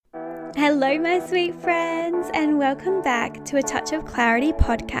Hello, my sweet friends, and welcome back to a Touch of Clarity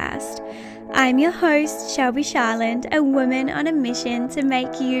podcast. I'm your host, Shelby Charland, a woman on a mission to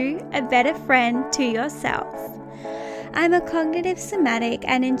make you a better friend to yourself. I'm a cognitive, somatic,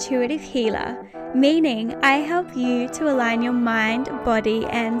 and intuitive healer, meaning I help you to align your mind, body,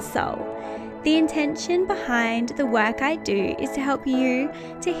 and soul. The intention behind the work I do is to help you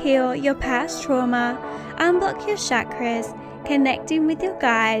to heal your past trauma, unblock your chakras, connecting with your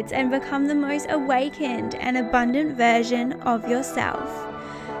guides, and become the most awakened and abundant version of yourself.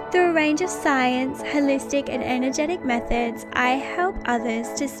 Through a range of science, holistic, and energetic methods, I help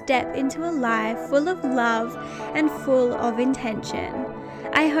others to step into a life full of love and full of intention.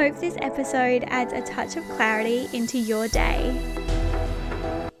 I hope this episode adds a touch of clarity into your day.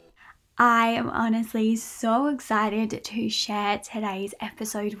 I am honestly so excited to share today's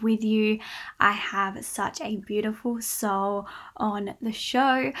episode with you. I have such a beautiful soul on the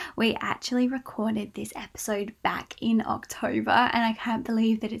show. We actually recorded this episode back in October, and I can't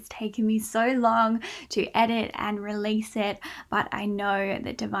believe that it's taken me so long to edit and release it, but I know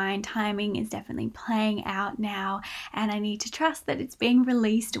that divine timing is definitely playing out now, and I need to trust that it's being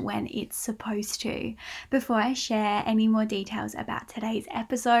released when it's supposed to. Before I share any more details about today's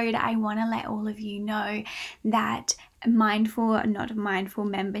episode, I want to let all of you know that Mindful Not Mindful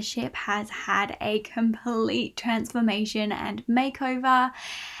membership has had a complete transformation and makeover.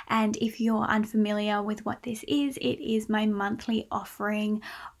 And if you're unfamiliar with what this is, it is my monthly offering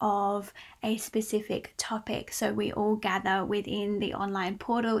of a specific topic. So we all gather within the online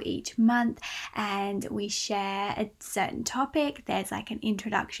portal each month and we share a certain topic. There's like an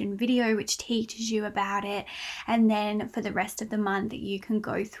introduction video which teaches you about it. And then for the rest of the month, you can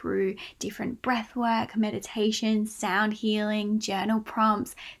go through different breath work, meditation, sound healing, journal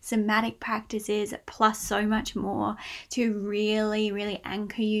prompts, somatic practices, plus so much more to really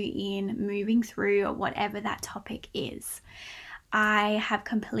anchor you in moving through whatever that topic is. I have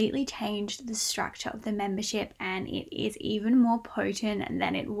completely changed the structure of the membership and it is even more potent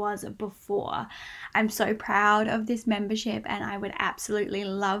than it was before. I'm so proud of this membership and I would absolutely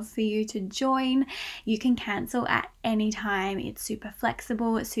love for you to join. You can cancel at any time. It's super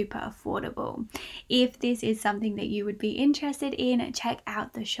flexible, it's super affordable. If this is something that you would be interested in, check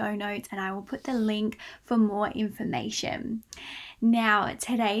out the show notes and I will put the link for more information. Now,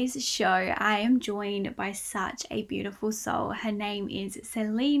 today's show, I am joined by such a beautiful soul. Her name is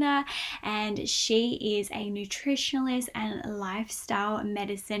Selina, and she is a nutritionalist and lifestyle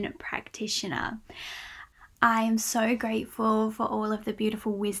medicine practitioner. I am so grateful for all of the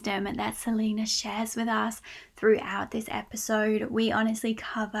beautiful wisdom that Selina shares with us throughout this episode. We honestly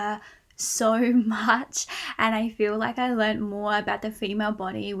cover so much and I feel like I learned more about the female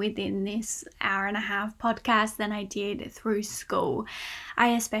body within this hour and a half podcast than I did through school. I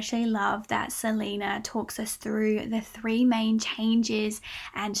especially love that Selina talks us through the three main changes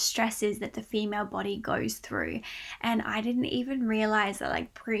and stresses that the female body goes through, and I didn't even realize that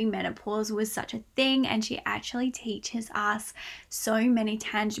like premenopause was such a thing, and she actually teaches us so many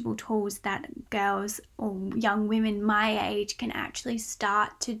tangible tools that girls or young women my age can actually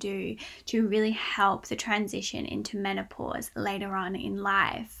start to do to really help the transition into menopause later on in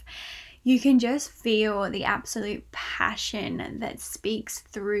life. You can just feel the absolute passion that speaks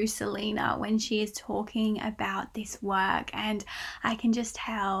through Selina when she is talking about this work, and I can just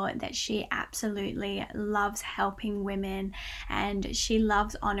tell that she absolutely loves helping women and she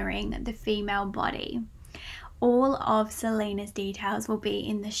loves honoring the female body. All of Selina's details will be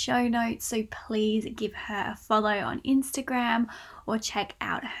in the show notes, so please give her a follow on Instagram or check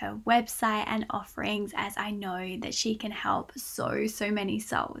out her website and offerings, as I know that she can help so many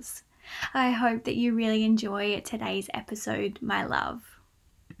souls. I hope that you really enjoy today's episode, my love.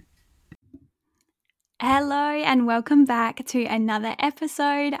 Hello and welcome back to another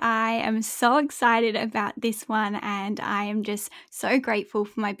episode. I am so excited about this one and I am just so grateful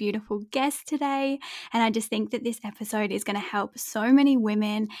for my beautiful guest today, and I just think that this episode is going to help so many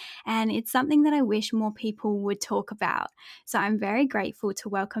women and it's something that I wish more people would talk about. So I'm very grateful to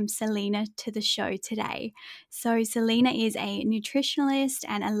welcome Selina to the show today. So Selina is a nutritionalist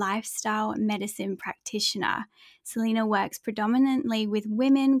and a lifestyle medicine practitioner. Selina works predominantly with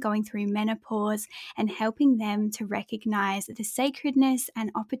women going through menopause and helping them to recognize the sacredness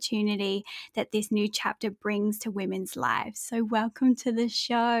and opportunity that this new chapter brings to women's lives. So welcome to the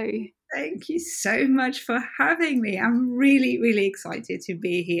show. Thank you so much for having me. I'm really excited to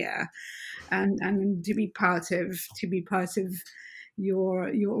be here and to be part of your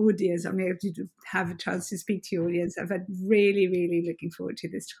audience. I'm able to have a chance to speak to your audience. I've been really looking forward to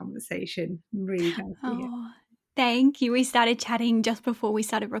this conversation. I'm really glad to be here. Thank you. We started chatting just before we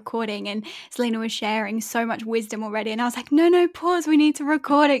started recording, and Selena was sharing so much wisdom already. And I was like, no, pause. We need to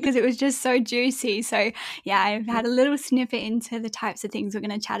record it because it was just so juicy. So, yeah, I've had a little snippet into the types of things we're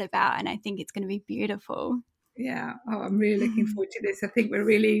going to chat about, and I think it's going to be beautiful. Yeah. Oh, I'm really looking forward to this. I think we're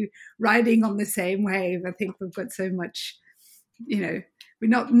really riding on the same wave. I think we've got so much, we're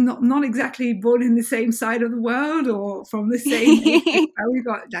not exactly born in the same side of the world or from the same age, but we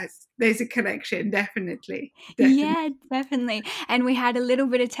got there's a connection, definitely. Yeah, definitely. And we had a little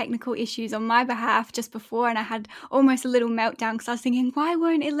bit of technical issues on my behalf just before, and I had almost a little meltdown because I was thinking, why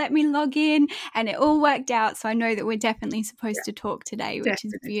won't it let me log in? And it all worked out. So I know that we're definitely supposed to talk today, which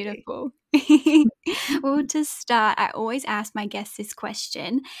is Definitely. beautiful. Well, to start, I always ask my guests this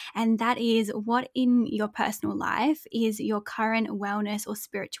question, and that is, what in your personal life is your current wellness or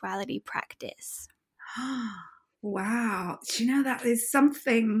spirituality practice? Wow. Do you know, that is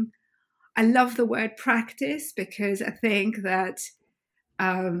something, I love the word practice because I think that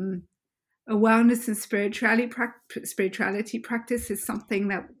um, a wellness and spirituality practice is something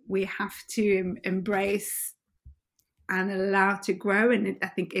that we have to embrace and allow to grow, and I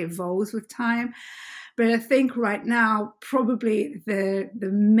think it evolves with time. But I think right now, probably the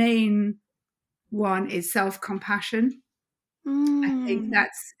main one is self-compassion. I think Mm.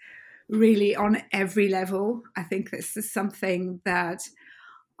 that's really on every level. I think this is something that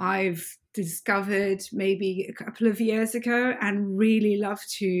I've discovered maybe a couple of years ago and really love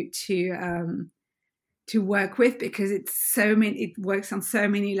to work with, because it works on so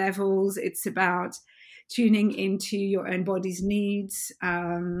many levels. It's about tuning into your own body's needs,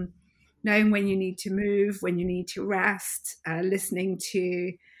 knowing when you need to move, when you need to rest, listening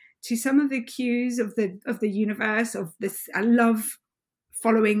to some of the cues of the universe. Of this, I love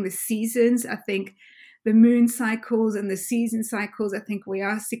following the seasons. I think the moon cycles and the season cycles, I think we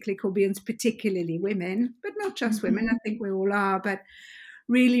are cyclical beings, particularly women, but not just women. I think we all are, but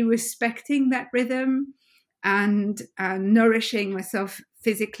really respecting that rhythm and nourishing myself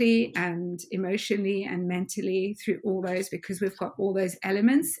physically and emotionally and mentally through all those, because we've got all those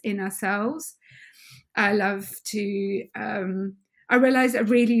elements in ourselves. I love to, I realize I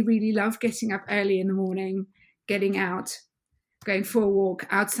really, really love getting up early in the morning, getting out, going for a walk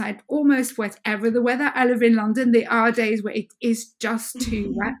outside, almost whatever the weather. I live in London. There are days where it is just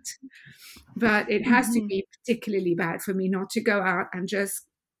too wet, but it has to Mhm. be particularly bad for me not to go out and just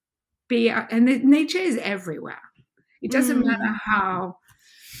be out. And nature is everywhere. It doesn't matter Mm.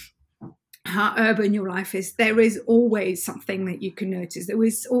 how urban your life is, there is always something that you can notice. There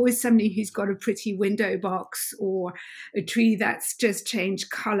is always somebody who's got a pretty window box, or a tree that's just changed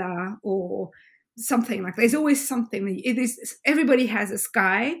color, or something like that. There's always something that it is. Everybody has a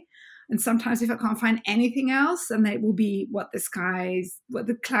sky, and sometimes if I can't find anything else, then it will be what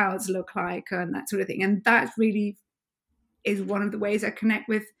the clouds look like, and that sort of thing. And that really is one of the ways I connect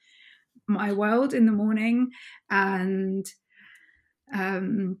with my world in the morning. And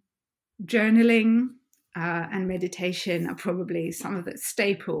um, journaling and meditation are probably some of the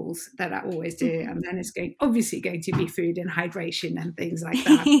staples that I always do. And then it's obviously going to be food and hydration and things like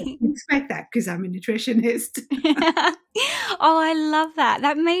that. But you expect that because I'm a nutritionist. Oh, I love that.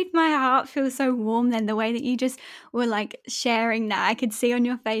 That made my heart feel so warm then, the way that you just were like sharing that. I could see on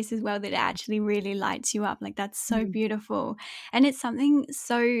your face as well that it actually really lights you up. Like, that's so Mm. beautiful. And it's something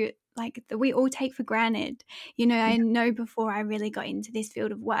so like that we all take for granted. You know, Yeah. I know before I really got into this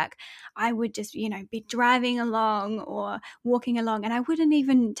field of work, I would just, be driving along or walking along, and I wouldn't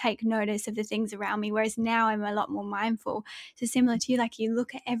even take notice of the things around me. Whereas now I'm a lot more mindful. So similar to you, like you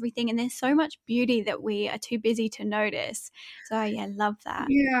look at everything and there's so much beauty that we are too busy to notice. So yeah, love that.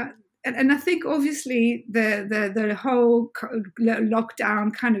 Yeah. And I think obviously the whole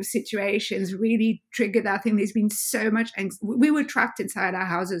lockdown kind of situations really triggered that thing. There's been so much, we were trapped inside our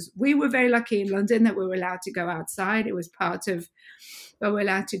houses. We were very lucky in London that we were allowed to go outside. It was part of what we're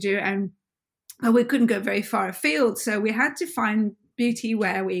allowed to do, and we couldn't go very far afield, so we had to find beauty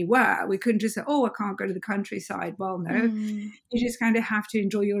where we were. We couldn't just say, "Oh, I can't go to the countryside." Well, no, Mm, you just kind of have to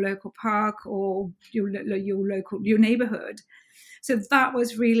enjoy your local park or your neighborhood. So that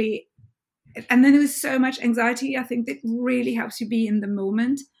was really, and then there was so much anxiety. I think that really helps you be in the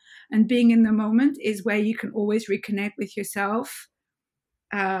moment, and being in the moment is where you can always reconnect with yourself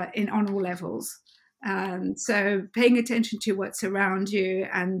in on all levels. So paying attention to what's around you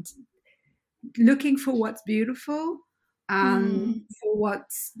and looking for what's beautiful and mm, for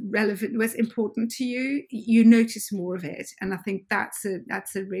what's relevant, what's important to you, you notice more of it. And I think that's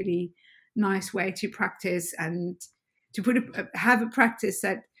a really nice way to practice, and to have a practice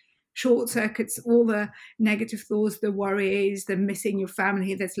that short circuits all the negative thoughts, the worries, the missing your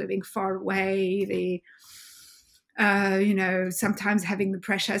family that's living far away, Sometimes having the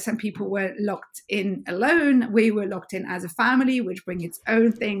pressure. Some people were locked in alone. We were locked in as a family, which bring its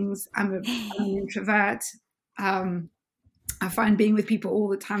own things. I'm an introvert. I find being with people all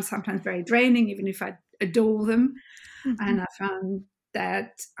the time sometimes very draining, even if I adore them. Mhm. And I found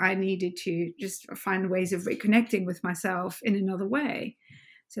that I needed to just find ways of reconnecting with myself in another way.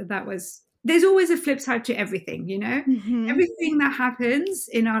 So there's always a flip side to everything, Mhm. everything that happens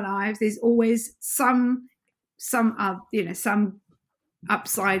in our lives. There's always some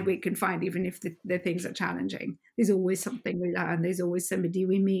upside we can find, even if the things are challenging. There's always something we learn. There's always somebody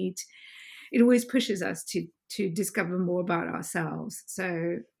we meet. It always pushes us to discover more about ourselves.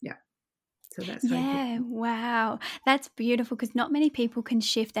 So yeah, so that's very Yeah, important. wow. That's beautiful because not many people can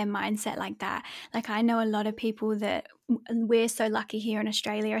shift their mindset like that. Like, I know a lot of people that we're so lucky here in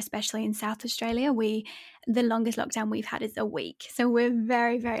Australia, especially in South Australia. The longest lockdown we've had is a week. So we're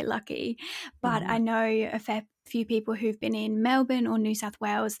very, very lucky. But I Mhm. know a fair few people who've been in Melbourne or New South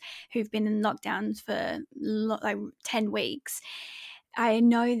Wales who've been in lockdowns for like 10 weeks. I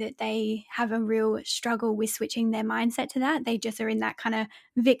know that they have a real struggle with switching their mindset to that. They just are in that kind of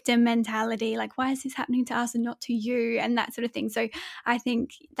victim mentality, like, why is this happening to us and not to you, and that sort of thing. So I think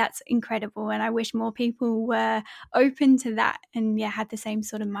that's incredible. And I wish more people were open to that and, yeah, had the same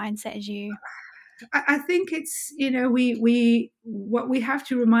sort of mindset as you. I think it's we what we have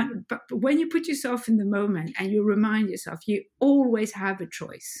to remind. But when you put yourself in the moment and you remind yourself, you always have a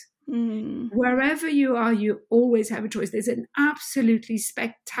choice. Mm. Wherever you are, you always have a choice. There's an absolutely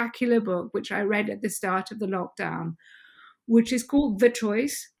spectacular book which I read at the start of the lockdown, which is called The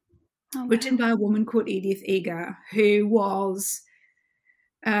Choice, Oh, written wow. by a woman called Edith Eger, who was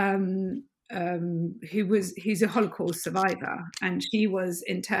he's a Holocaust survivor, and she was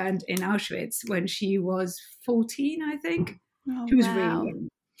interned in Auschwitz when she was 14, I think. Oh, She was really wow. young,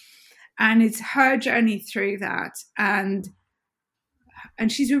 and it's her journey through that.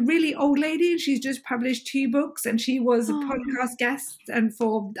 And she's a really old lady, and she's just published 2 books, and she was a Oh. podcast guest and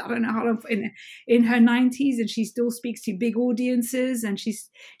for I don't know how long in her 90s, and she still speaks to big audiences, and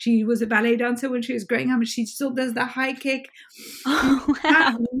she was a ballet dancer when she was growing up, and she still does the high kick. Oh,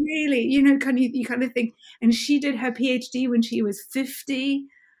 That wow. really, you kind of think, and she did her PhD when she was 50.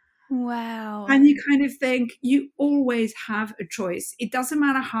 Wow. And you kind of think you always have a choice. It doesn't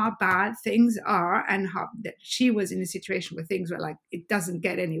matter how bad things are, and how that she was in a situation where things were like, it doesn't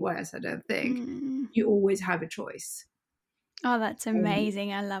get any worse, I don't think. Mm. You always have a choice. Oh, that's Um,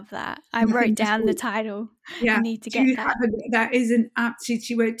 amazing. I love that. I and I wrote think that's down the all. title. I Yeah, need to do get you that. have that is an absolute.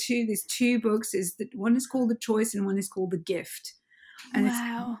 She wrote there's 2 books. Is that one is called The Choice and one is called The Gift, and it's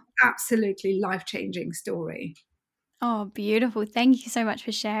Wow. absolutely life changing story. Oh, beautiful. Thank you so much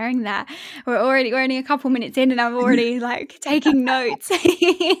for sharing that. We're only a couple minutes in and I'm already like taking notes.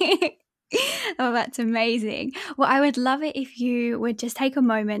 Oh, that's amazing. Well, I would love it if you would just take a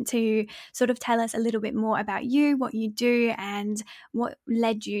moment to sort of tell us a little bit more about you, what you do, and what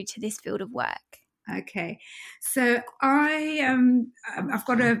led you to this field of work. Okay, so I've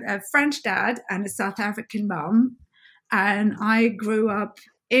got a French dad and a South African mum, and I grew up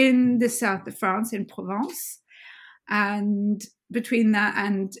in the south of France in Provence, and between that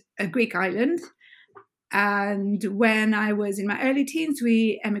and a Greek island. And when I was in my early teens,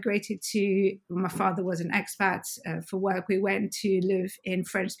 we emigrated to. My father was an expat for work. We went to live in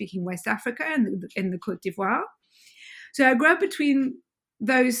French-speaking West Africa in the Côte d'Ivoire. So I grew up between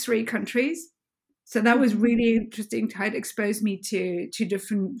those 3 countries. So that was Mhm. really interesting to expose me to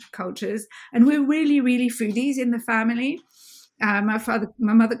different cultures. And we're really, really foodies in the family. My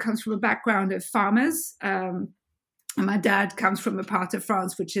mother comes from a background of farmers. And my dad comes from a part of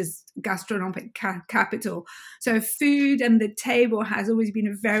France which is gastronomic capital. So food and the table has always been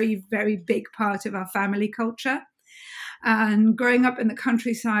a very, very big part of our family culture. And growing up in the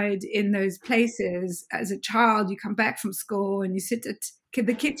countryside in those places, as a child, you come back from school and you sit at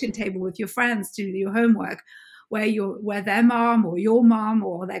the kitchen table with your friends to do your homework, where their mom or your mom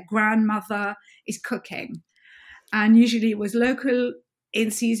or their grandmother is cooking. And usually it was local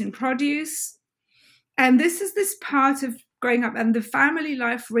in season produce. And this part of growing up, and the family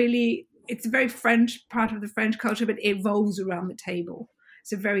life really, it's a very French part of the French culture, but it evolves around the table.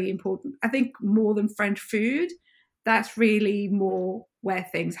 So very important. I think more than French food, that's really more where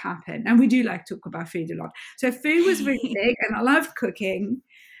things happen. And we do like to talk about food a lot. So food was really big, and I loved cooking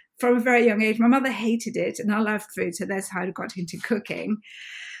from a very young age. My mother hated it, and I loved food, so that's how I got into cooking.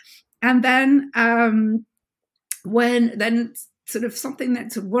 And then when then sort of something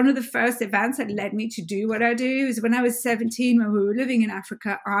that's one of the first events that led me to do what I do is when I was 17, when we were living in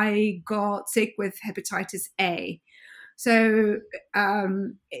Africa, I got sick with hepatitis A. So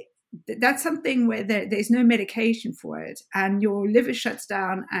that's something where there's no medication for it, and your liver shuts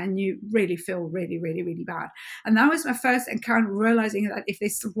down and you really feel really, really, really bad. And that was my first encounter, realizing that if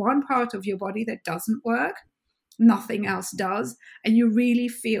there's one part of your body that doesn't work, nothing else does, and you really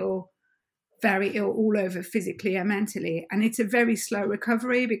feel very ill all over, physically and mentally. And it's a very slow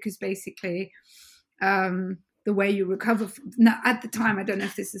recovery, because basically the way you recover now, at the time, I don't know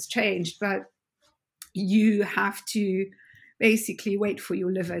if this has changed, but you have to basically wait for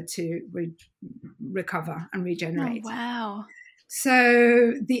your liver to recover and regenerate. Oh, wow.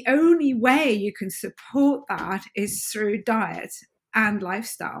 So the only way you can support that is through diet and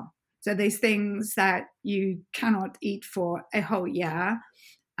lifestyle. So there's things that you cannot eat for a whole year,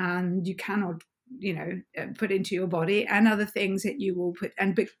 and you cannot, put into your body, and other things that you will put.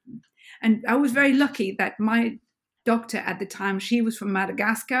 And I was very lucky that my doctor at the time, she was from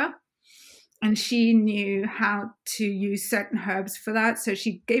Madagascar, and she knew how to use certain herbs for that. So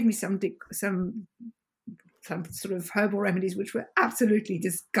she gave me some sort of herbal remedies, which were absolutely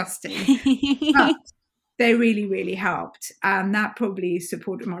disgusting, but they really, really helped. And that probably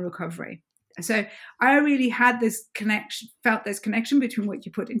supported my recovery. So I really had this connection, felt this connection between what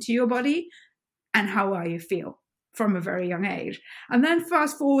you put into your body and how well you feel from a very young age. And then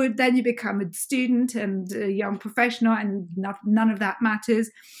fast forward, then you become a student and a young professional, and none of that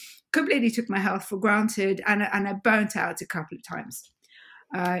matters. Completely took my health for granted, and I burnt out a couple of times.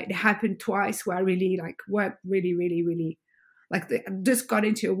 It happened twice where I really worked really, really, really, just got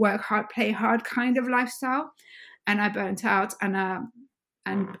into a work hard, play hard kind of lifestyle, and I burnt out.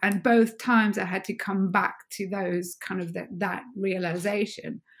 And both times I had to come back to those kind of that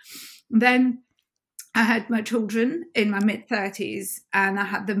realization. Then I had my children in my mid-30s, and I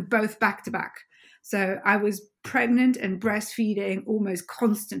had them both back to back. So I was pregnant and breastfeeding almost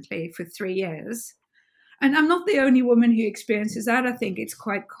constantly for 3 years. And I'm not the only woman who experiences that. I think it's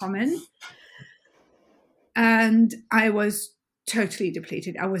quite common. And I was totally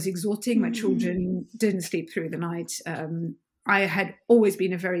depleted. I was exhausting. My children didn't sleep through the night. I had always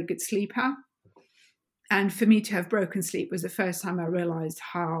been a very good sleeper. And for me to have broken sleep was the first time I realized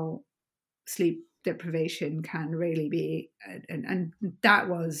how sleep deprivation can really be. And I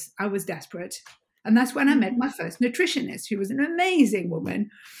was desperate. And that's when I met my first nutritionist, who was an amazing woman,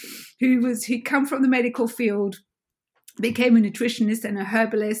 who'd come from the medical field, became a nutritionist and a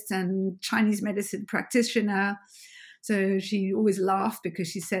herbalist and Chinese medicine practitioner. So she always laughed, because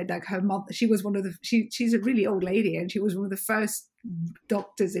she said, her mother, she was she's a really old lady, and she was one of the first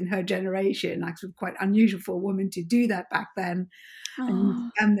doctors in her generation, quite unusual for a woman to do that back then.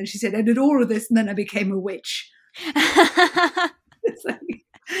 And then she said, I did all of this, and then I became a witch.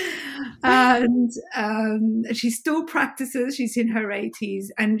 And she still practices. She's in her 80s,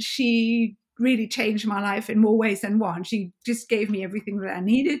 and she really changed my life in more ways than one. She just gave me everything that I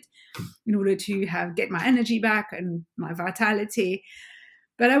needed in order to get my energy back and my vitality.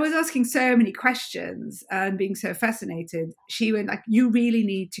 But I was asking so many questions and being so fascinated. She went you really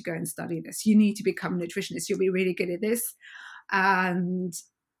need to go and study this. You need to become a nutritionist. You'll be really good at this.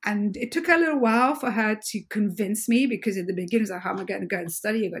 And it took a little while for her to convince me, because at the beginning, I was like, how am I going to go and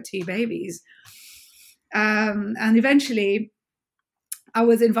study? I've got 2 babies. And eventually, I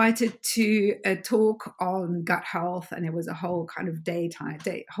was invited to a talk on gut health, and it was a whole kind of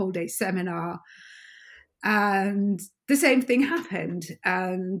whole day seminar. And the same thing happened.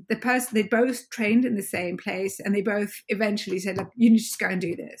 And they both trained in the same place, and they both eventually said, look, you need to just go and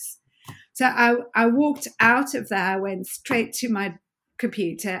do this. So I walked out of there, went straight to my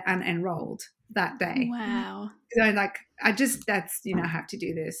computer and enrolled that day. Wow. So I have to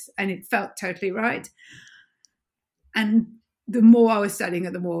do this. And it felt totally right. And the more I was studying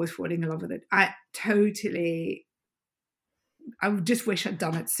it, the more I was falling in love with it. I just wish I'd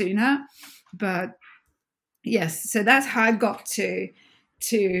done it sooner. But yes, so that's how I got to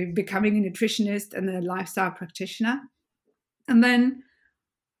becoming a nutritionist and a lifestyle practitioner. And then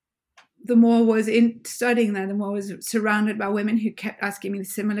the more I was in studying that, the more I was surrounded by women who kept asking me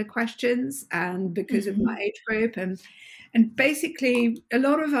similar questions, and because of my age group. And basically, a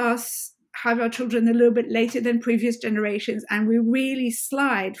lot of us have our children a little bit later than previous generations, and we really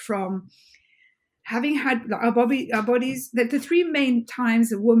slide from having had our bodies, the 3 main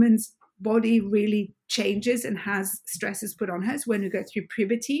times a woman's body really changes and has stresses put on her is when we go through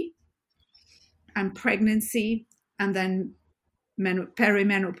puberty and pregnancy, and then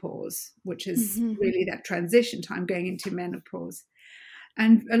perimenopause, which is really that transition time going into menopause.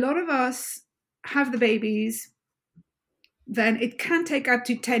 And a lot of us have the babies, then it can take up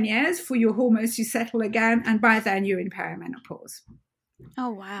to 10 years for your hormones to settle again, and by then you're in perimenopause. Oh,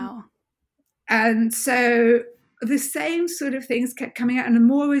 wow. And so the same sort of things kept coming out, and the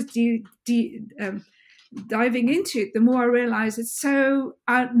more I was diving into it, the more I realized it's so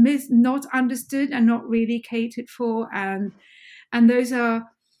not understood and not really catered for, and those are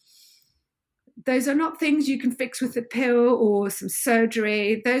not things you can fix with a pill or some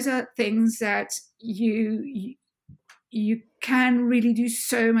surgery. Those are things that you can really do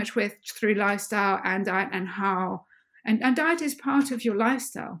so much with through lifestyle and diet, and diet is part of your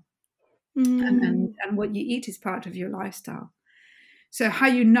lifestyle, and what you eat is part of your lifestyle. So how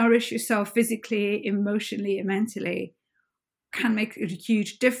you nourish yourself physically, emotionally, and mentally can make a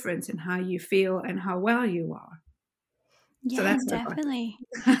huge difference in how you feel and how well you are. So Yeah, that's my definitely.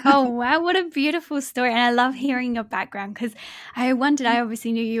 advice. Oh, wow, what a beautiful story. And I love hearing your background because I wondered, I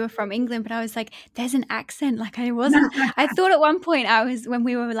obviously knew you were from England, but I was like, there's an accent. Like I thought at one point when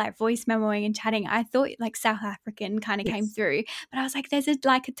we were like voice memoing and chatting, I thought like South African kind of came Yes. through, but I was like, there's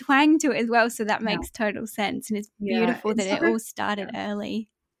like a twang to it as well. So that Yeah. makes total sense. And it's Yeah. beautiful that it all started early.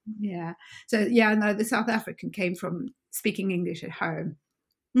 Yeah. So yeah, no, the South African came from speaking English at home.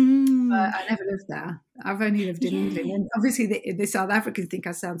 Mm, I never lived there. I've only lived in England. yeah. And obviously, the South Africans think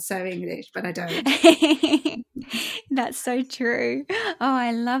I sound so English, but I don't. That's so true. Oh,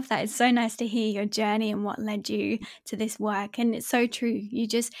 I love that. It's so nice to hear your journey and what led you to this work. And it's so true.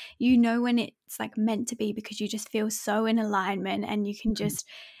 You know when it's like meant to be because you just feel so in alignment and you can just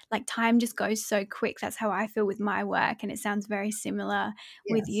like time just goes so quick. That's how I feel with my work. And it sounds very similar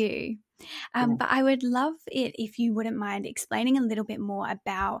with Yes. you. Yeah. But I would love it if you wouldn't mind explaining a little bit more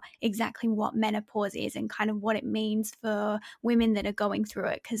about exactly what menopause is and kind of what it means for women that are going through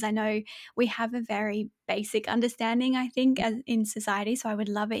it. Because I know we have a very basic understanding, I think, as in society. So I would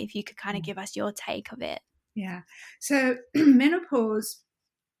love it if you could kind of give us your take of it. Yeah. So menopause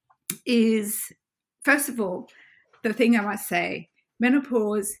is, first of all, the thing I must say,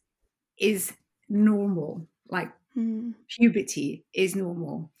 menopause is normal. Like puberty is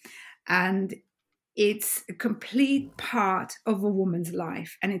normal. And it's a complete part of a woman's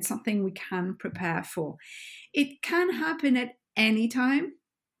life, and it's something we can prepare for. It can happen at any time,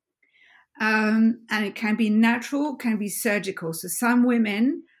 and it can be natural, can be surgical. So some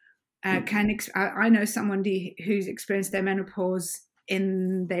women I know someone who's experienced their menopause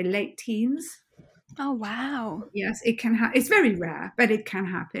in their late teens. Oh, wow. Yes, it can it's very rare, but it can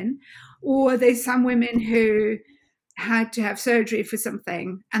happen. Or there's some women who had to have surgery for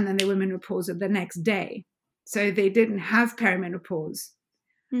something and then they were menopausal the next day. So they didn't have perimenopause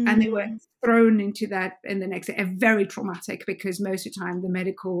and they were Mm, thrown into that in the next day. Very traumatic, because most of the time the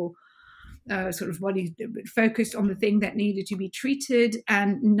medical sort of body focused on the thing that needed to be treated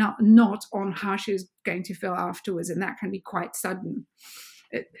and not on how she was going to feel afterwards, and that can be quite sudden.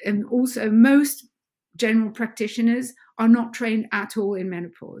 And also, most general practitioners are not trained at all in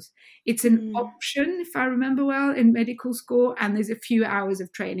menopause. It's an option, if I remember well, in medical school, and there's a few hours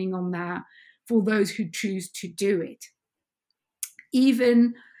of training on there for those who choose to do it.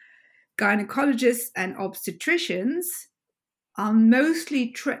 Even gynecologists and obstetricians are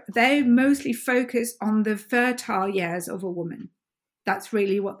they mostly focus on the fertile years of a woman. That's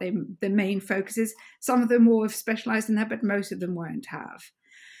really what the main focus is. Some of them will have specialized in that, but most of them won't have.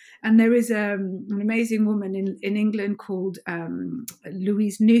 And there is an amazing woman in England called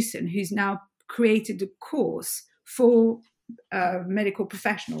Louise Newson, who's now created a course for medical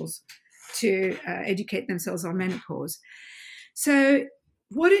professionals to educate themselves on menopause. So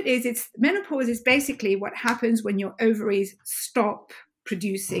what it is, it's menopause is basically what happens when your ovaries stop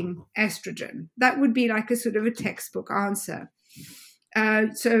producing estrogen. That would be like a sort of a textbook answer.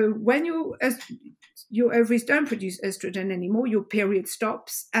 So when your ovaries don't produce estrogen anymore, your period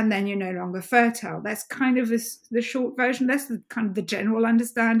stops, and then you're no longer fertile. That's kind of the short version. That's kind of the general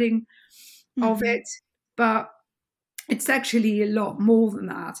understanding of it. But it's actually a lot more than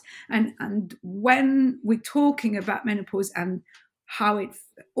that. And when we're talking about menopause and how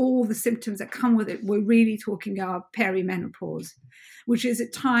all the symptoms that come with it, we're really talking about perimenopause, which is a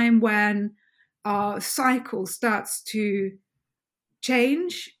time when our cycle starts to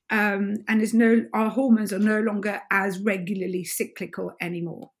change, and our hormones are no longer as regularly cyclical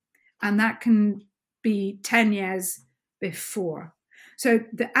anymore, and that can be 10 years before. So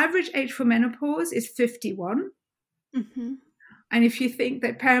the average age for menopause is 51. And if you think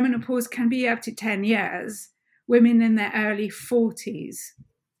that perimenopause can be up to 10 years, women in their early 40s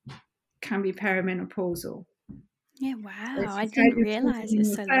can be perimenopausal. Yeah, So wow. if I you've had didn't your 40s realize in it's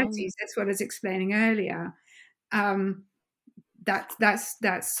your so long. 30s, that's what I was explaining earlier.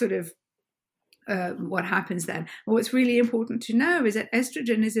 That's sort of what happens then. Well, what's really important to know is that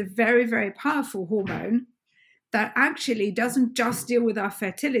estrogen is a very, very powerful hormone that actually doesn't just deal with our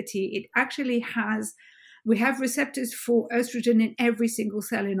fertility. It actually has We have receptors for estrogen in every single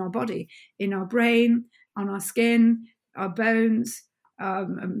cell in our body, in our brain, on our skin, our bones,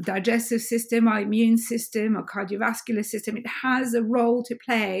 digestive system, our immune system, our cardiovascular system. It has a role to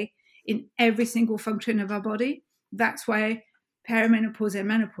play in every single function of our body. That's why perimenopause and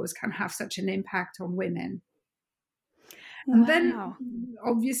menopause can have such an impact on women. And then, Wow.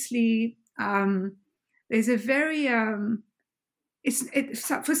 obviously, there's a very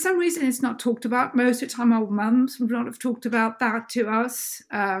for some reason it's not talked about. Most of the time, our mums would not have talked about that to us.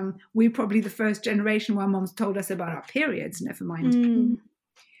 We're probably the first generation where mums told us about our periods. Never mind.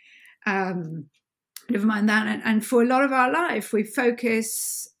 Never mind that. And for a lot of our life, we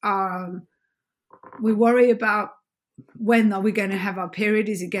focus. We worry about when are we going to have our period?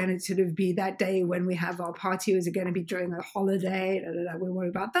 Is it going to sort of be that day when we have our party? Is it going to be during a holiday? We worry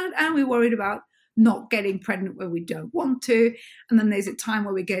about that. And we're worried about not getting pregnant when we don't want to. And then there's a time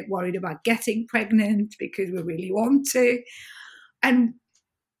where we get worried about getting pregnant because we really want to. And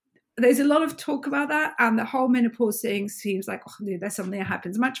there's a lot of talk about that. And the whole menopause thing seems like, oh, there's something that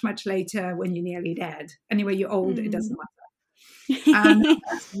happens much, much later when you're nearly dead. Anyway, you're old, it doesn't matter. And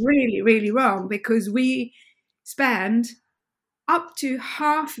that's really, really wrong, because we spend up to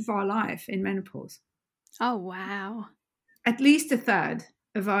half of our life in menopause. Oh, wow. At least a third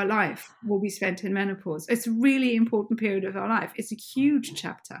of our life will be spent in menopause. It's a really important period of our life. It's a huge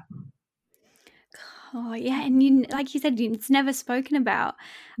chapter. Oh, yeah. And like you said, it's never spoken about.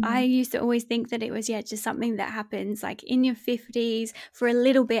 I used to always think that it was, just something that happens like in your 50s for a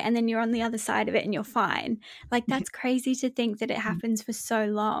little bit, and then you're on the other side of it and you're fine. Like, that's crazy to think that it happens for so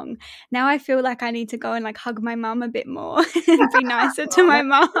long. Now I feel like I need to go and like hug my mum a bit more and be nicer to my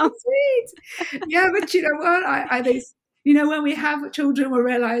mum. Sweet. Yeah, but you know what? I when we have children, we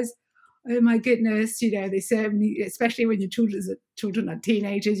realize, oh my goodness, they certainly, especially when your children are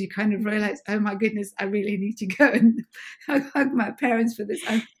teenagers, you kind of realize, oh my goodness, I really need to go and hug my parents for this.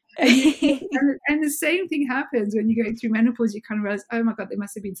 And the same thing happens when you go through menopause. You kind of realize, oh my God, they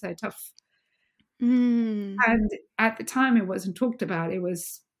must have been so tough. And at the time, it wasn't talked about.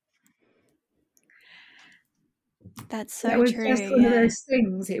 That's so it was true. just one of those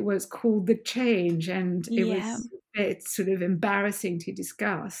things. It was called the change, and it's sort of embarrassing to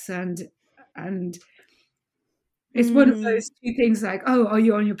discuss, and it's one of those two things, like, oh, are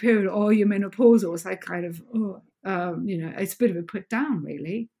you on your period or are you menopausal? It's like kind of, it's a bit of a put down,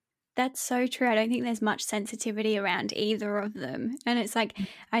 really. That's so true. I don't think there's much sensitivity around either of them. And it's like,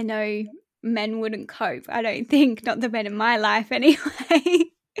 I know men wouldn't cope. I don't think, not the men in my life anyway.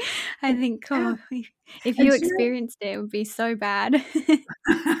 I think, if you experienced it, it would be so bad.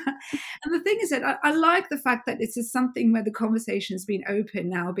 And the thing is that I like the fact that this is something where the conversation has been open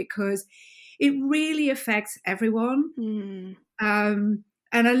now, because it really affects everyone. And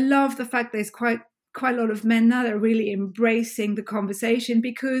I love the fact there's quite a lot of men now that are really embracing the conversation,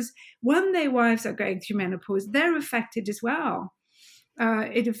 because when their wives are going through menopause, they're affected as well.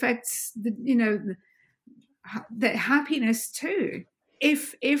 It affects their happiness too.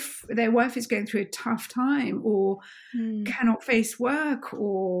 If their wife is going through a tough time or cannot face work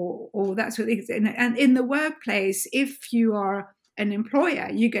or that sort of thing, and in the workplace, if you are an employer,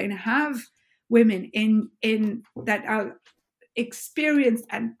 you're going to have women in that are experienced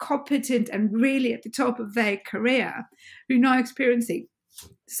and competent and really at the top of their career, who are now experiencing,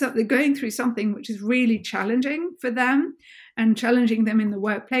 so they're going through something which is really challenging for them and challenging them in the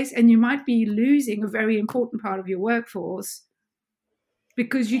workplace, and you might be losing a very important part of your workforce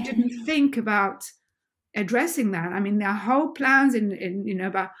because you didn't think about addressing that. I mean, there are whole plans in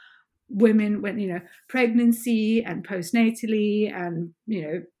about women when pregnancy and postnatally and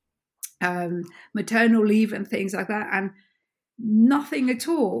maternal leave and things like that, and nothing at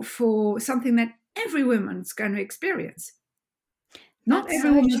all for something that every woman's going to experience. Not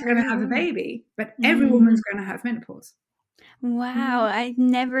every woman's going to have a baby, but every woman's going to have menopause. Wow, I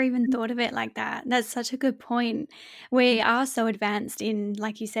never even thought of it like that. That's such a good point. We are so advanced in,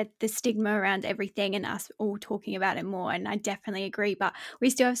 like you said, the stigma around everything and us all talking about it more, and I definitely agree, but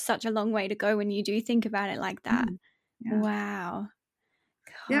we still have such a long way to go when you do think about it like that. Yeah. Wow.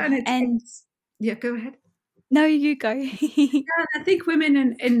 Yeah, yeah, go ahead. No, you go. Yeah, I think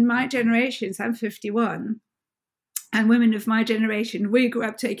women in my generation, so I'm 51, and women of my generation, we grew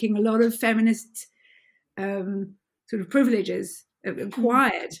up taking a lot of feminist sort of privileges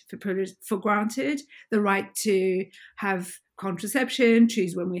acquired for granted, the right to have contraception,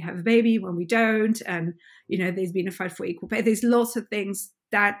 choose when we have a baby, when we don't, and there's been a fight for equal pay. There's lots of things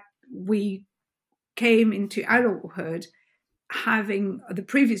that we came into adulthood having the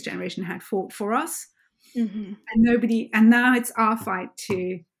previous generation had fought for us, and now it's our fight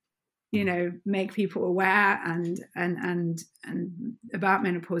to make people aware and about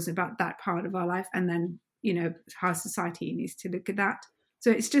menopause, about that part of our life, and then how society needs to look at that.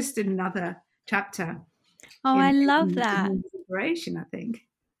 So it's just another chapter Oh, I love that. in liberation, I think.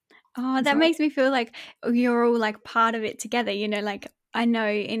 Oh, that makes me feel like you're all like part of it together, like I know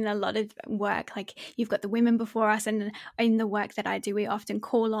in a lot of work, like you've got the women before us, and in the work that I do, we often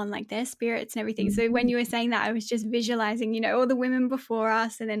call on like their spirits and everything. So when you were saying that, I was just visualizing, all the women before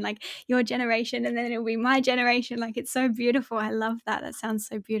us, and then like your generation, and then it'll be my generation. Like it's so beautiful. I love that. That sounds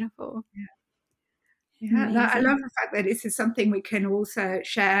so beautiful. Yeah, I love the fact that this is something we can also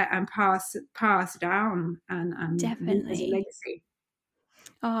share and pass down and leave as a Definitely. legacy.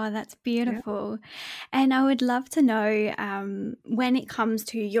 Oh, that's beautiful. Yeah. And I would love to know when it comes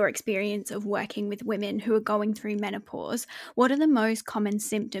to your experience of working with women who are going through menopause, what are the most common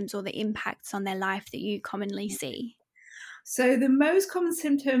symptoms or the impacts on their life that you commonly see? So the most common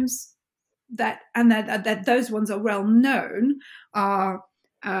symptoms that those ones are well known are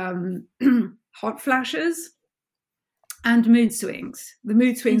hot flashes and mood swings. The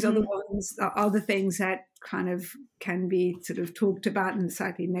mood swings are the ones are the things that kind of can be sort of talked about in a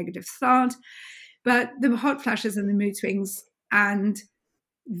slightly negative slant. But the hot flashes and the mood swings and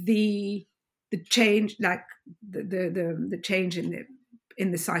the change, like the change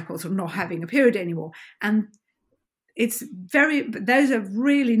in the cycles of not having a period anymore, and those are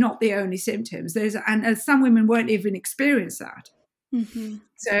really not the only symptoms. And some women won't even experience that. Mm-hmm.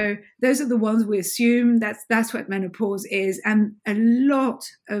 So those are the ones we assume that's what menopause is, and a lot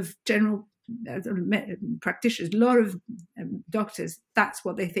of general practitioners, a lot of doctors, that's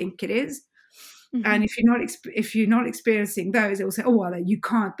what they think it is. Mm-hmm. And if you're not experiencing those, they will say, "Oh, well, you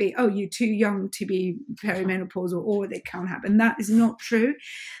can't be. Oh, you're too young to be perimenopausal, or they can't happen." That is not true.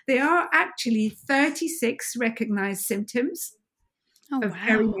 There are actually 36 recognized symptoms of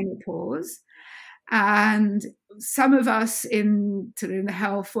perimenopause. And some of us in the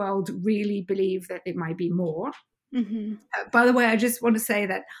health world really believe that it might be more. Mm-hmm. By the way, I just want to say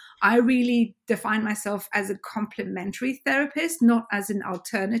that I really define myself as a complementary therapist, not as an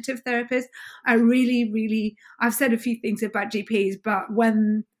alternative therapist. I really, I've said a few things about GPs, but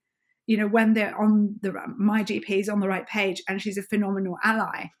when they're my GP is on the right page and she's a phenomenal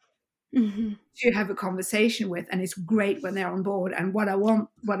ally. Mm-hmm. To have a conversation with, and it's great when they're on board. And what I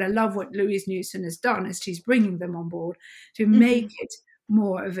love what Louise Newson has done is she's bringing them on board to make it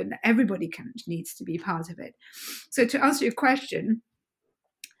more of an everybody needs to be part of it. So to answer your question,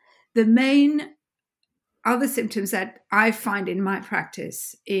 the main other symptoms that I find in my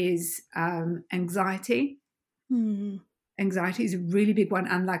practice is anxiety. Mm-hmm. Anxiety is a really big one,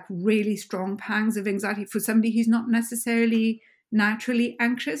 and like really strong pangs of anxiety for somebody who's not necessarily naturally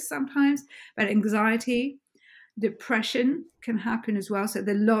anxious sometimes, but anxiety, depression can happen as well. So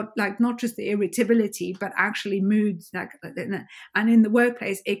like not just the irritability, but actually moods, and in the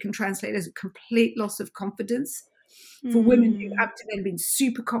workplace, it can translate as a complete loss of confidence for women who up to then been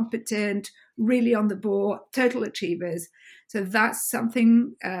super competent, really on the ball, total achievers. So that's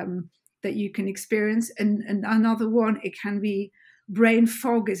something that you can experience. And another one, it can be brain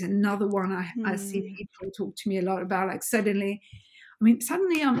fog is another one I see people talk to me a lot about. Like suddenly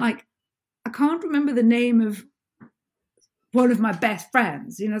I'm like, I can't remember the name of one of my best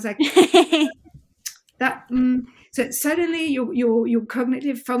friends. It's like that. So suddenly your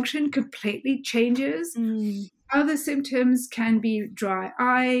cognitive function completely changes. Other symptoms can be dry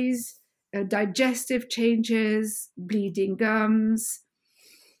eyes, digestive changes, bleeding gums,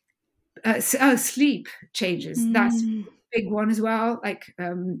 sleep changes. That's a big one as well, like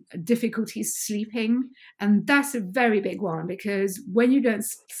difficulties sleeping. And that's a very big one because when you don't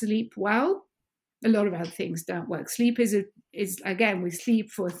sleep well, a lot of other things don't work. Sleep is again, we sleep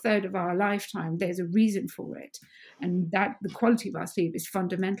for a third of our lifetime. There's a reason for it. And that the quality of our sleep is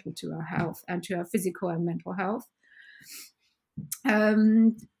fundamental to our health and to our physical and mental health. There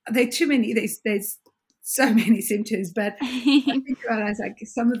are too many, there's so many symptoms, but I think about it as like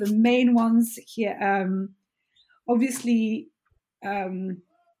some of the main ones here. Obviously,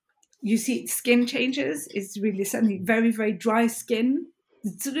 you see skin changes is really something very, very dry skin.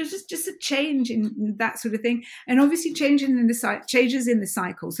 So there's just a change in that sort of thing. And obviously changes in the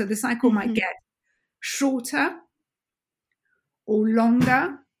cycle. So the cycle might get shorter or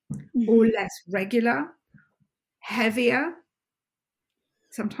longer or less regular, heavier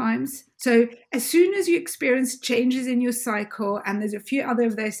sometimes. So as soon as you experience changes in your cycle, and there's a few other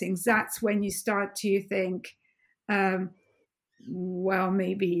of those things, that's when you start to think, well,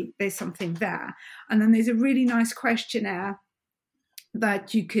 maybe there's something there. And then there's a really nice questionnaire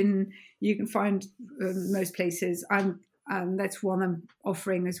that you can find most places. That's one I'm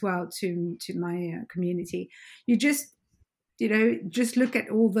offering as well to my community. You just just look at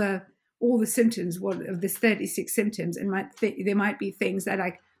all the symptoms, what of this 36 symptoms, and there might be things that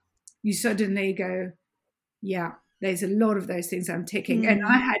like you suddenly go, yeah, there's a lot of those things I'm ticking. And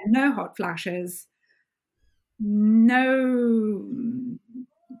I had no hot flashes, no,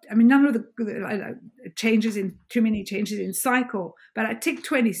 I mean, none of the changes in too many changes in cycle, but I ticked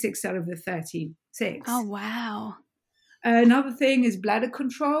 26 out of the 36. Oh, wow. Another thing is bladder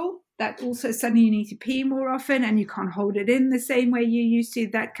control. That also suddenly you need to pee more often and you can't hold it in the same way you used to.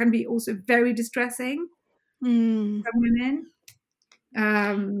 That can be also very distressing for women.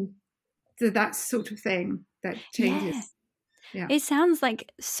 So that sort of thing that changes. Yeah. It sounds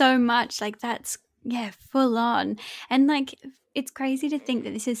like so much like that's, full on. And like, it's crazy to think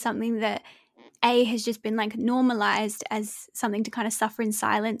that this is something that has just been like normalized as something to kind of suffer in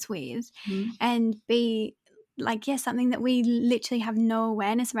silence with, and B, like, something that we literally have no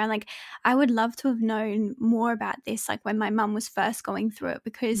awareness around. Like, I would love to have known more about this, like when my mum was first going through it,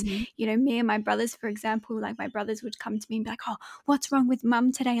 because me and my brothers, for example, like my brothers would come to me and be like, oh, what's wrong with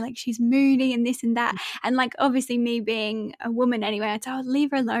mum today, like she's moody and this and that, and like obviously me being a woman anyway, I'd say, oh, leave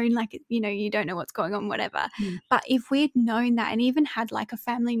her alone, like you don't know what's going on, whatever. But if we'd known that and even had like a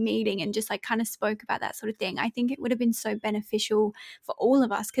family meeting and just like kind of spoke about that sort of thing, I think it would have been so beneficial for all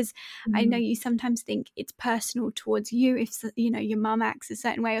of us, because I know you sometimes think it's personal towards you if your mum acts a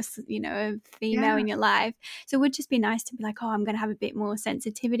certain way, or a female in your life. So it would just be nice to be like, oh, I'm going to have a bit more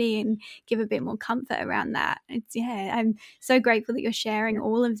sensitivity and give a bit more comfort around that. I'm so grateful that you're sharing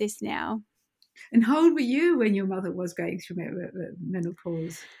all of this now. And how old were you when your mother was going through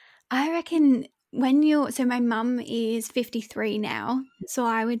menopause? I reckon so my mum is 53 now, so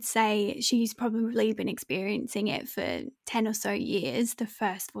I would say she's probably been experiencing it for 10 or so years, the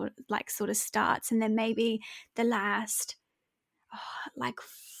first like sort of starts, and then maybe the last like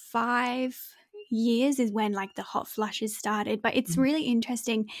 5 years is when like the hot flushes started. But it's really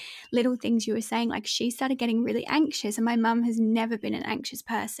interesting little things you were saying, like she started getting really anxious, and my mum has never been an anxious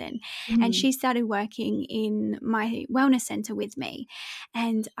person, and she started working in my wellness center with me,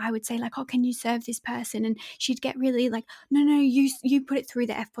 and I would say like, oh, can you serve this person, and she'd get really like, no, you put it through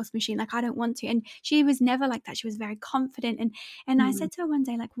the FPOS machine, like I don't want to. And she was never like that. She was very confident, and I said to her one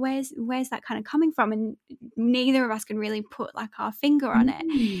day, like, where's that kind of coming from? And neither of us can really put like our finger on it.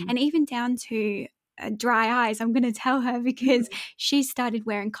 And even down to dry eyes, I'm going to tell her, because she started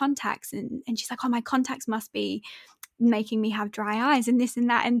wearing contacts, and she's like, oh, my contacts must be making me have dry eyes and this and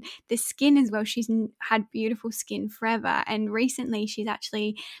that. And the skin as well, she's had beautiful skin forever, and recently she's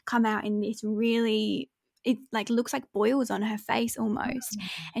actually come out in this really, it like looks like boils on her face almost.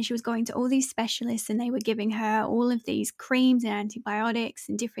 And she was going to all these specialists, and they were giving her all of these creams and antibiotics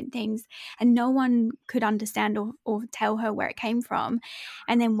and different things, and no one could understand or tell her where it came from.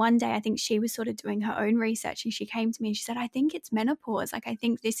 And then one day I think she was sort of doing her own research, and she came to me and she said, I think it's menopause, like I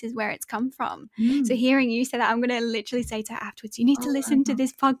think this is where it's come from. So hearing you say that, I'm going to literally say to her afterwards, you need to listen to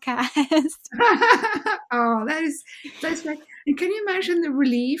this podcast. Oh, that's like, and can you imagine the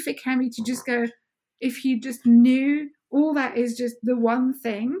relief it can be to just go, if you just knew all that is just the one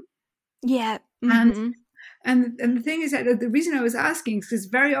thing. Yeah. And the thing is that the reason I was asking is because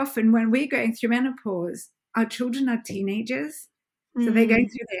very often when we're going through menopause, our children are teenagers. So they're going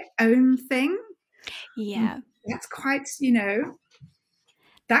through their own thing. Yeah. That's quite,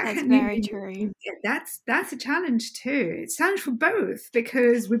 that's very true. That's a challenge too. It's a challenge for both,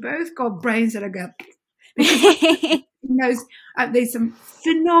 because we both got brains that are going, because there's some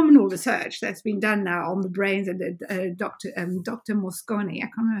phenomenal research that's been done now on the brains, and Dr. Mosconi, I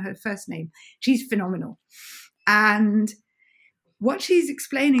can't remember her first name. She's phenomenal. And what she's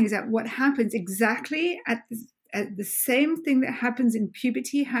explaining is that what happens exactly at the same thing that happens in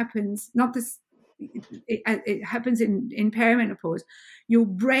puberty happens, not this, it happens in perimenopause. Your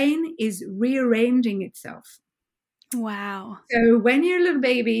brain is rearranging itself. Wow. So when you're a little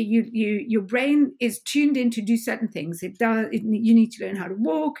baby, your brain is tuned in to do certain things. You need to learn how to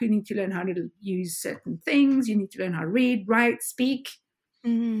walk. You need to learn how to use certain things. You need to learn how to read, write, speak.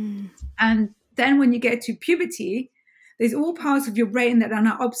 And then when you get to puberty, there's all parts of your brain that are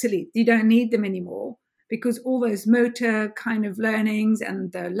now obsolete. You don't need them anymore, because all those motor kind of learnings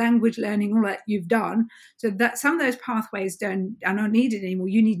and the language learning, all that you've done, so that some of those pathways are not needed anymore.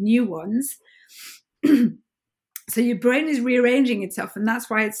 You need new ones. So your brain is rearranging itself, and that's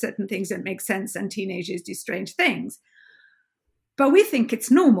why it's certain things don't make sense and teenagers do strange things. But we think it's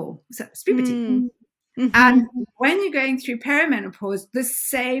normal. So it's puberty. And when you're going through perimenopause, the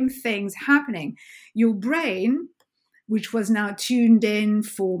same thing's happening. Your brain, which was now tuned in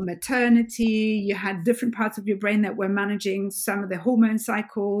for maternity. You had different parts of your brain that were managing some of the hormone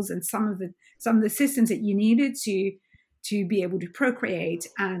cycles and some of the systems that you needed to be able to procreate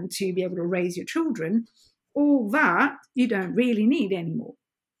and to be able to raise your children. All that you don't really need anymore.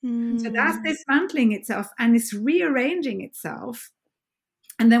 So that's dismantling itself and it's rearranging itself.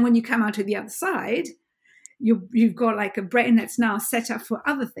 And then when you come out to the other side, you've got like a brain that's now set up for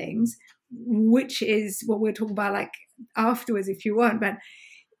other things, which is what we'll talk about like afterwards if you want, but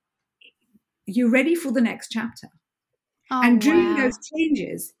you're ready for the next chapter. And during those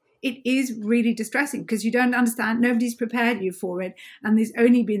changes, it is really distressing because you don't understand, nobody's prepared you for it. And there's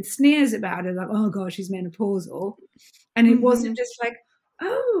only been sneers about it, like, oh gosh, she's menopausal. And it wasn't just like,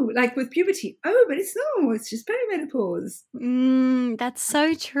 oh, like with puberty, oh, but it's just perimenopause. That's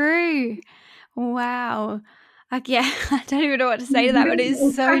so true. Wow. Like, yeah, I don't even know what to say to that, but it's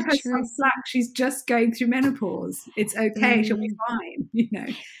so cut her true. some slack. She's just going through menopause. It's okay. She'll be fine. You know.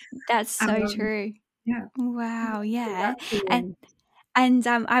 That's so true. Yeah. Wow. Yeah. And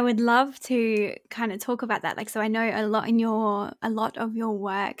I would love to kind of talk about that. Like, so I know a lot of your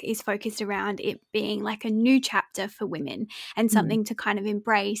work is focused around it being like a new chapter for women and something to kind of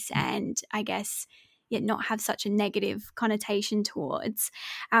embrace and I guess yet not have such a negative connotation towards.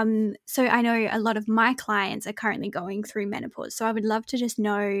 So I know a lot of my clients are currently going through menopause. So I would love to just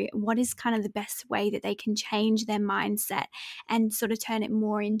know what is kind of the best way that they can change their mindset and sort of turn it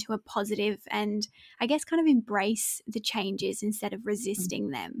more into a positive and I guess kind of embrace the changes instead of resisting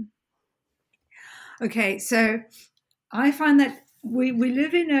them. Okay, so I find that we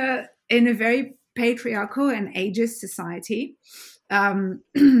live in a very patriarchal and ageist society.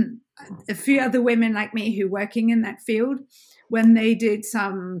 A few other women like me who are working in that field, when they did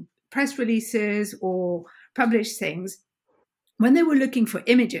some press releases or published things, when they were looking for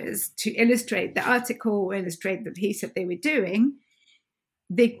images to illustrate the article or illustrate the piece that they were doing,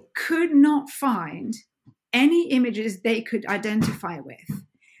 they could not find any images they could identify with.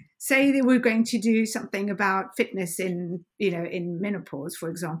 Say they were going to do something about fitness in menopause, for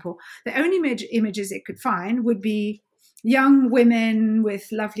example. The only images it could find would be young women with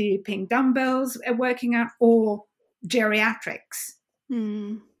lovely pink dumbbells working out or geriatrics.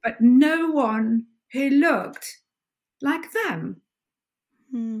 But no one who looked like them.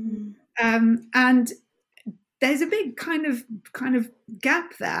 And there's a big kind of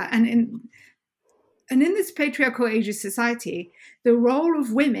gap there. And in this patriarchal ageist society, the role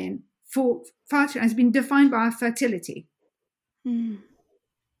of women for far too has been defined by fertility. And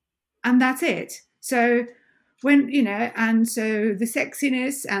that's it. So so the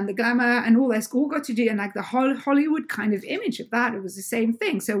sexiness and the glamour and all that's all got to do, and like the whole Hollywood kind of image of that, it was the same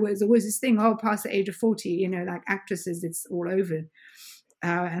thing. So there was this thing, past the age of 40, like actresses, it's all over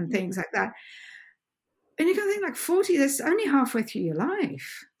and things like that. And you can think like 40, that's only halfway through your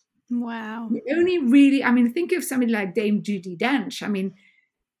life. Wow. You only really, think of somebody like Dame Judi Dench.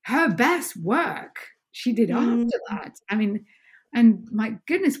 Her best work she did after that. And my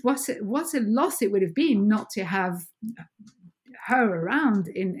goodness, what a loss it would have been not to have her around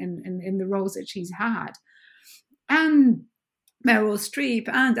in the roles that she's had. And Meryl Streep,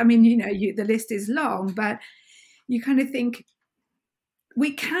 and the list is long, but you kind of think,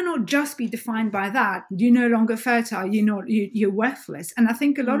 we cannot just be defined by that. You're no longer fertile. You're worthless. And I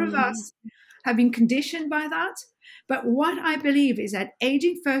think a lot of us have been conditioned by that. But what I believe is that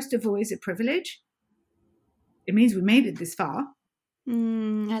aging, first of all, is a privilege. It means we made it this far.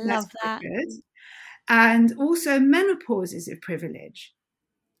 I love that. Good. And also menopause is a privilege.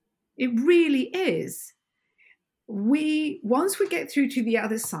 It really is. Once we get through to the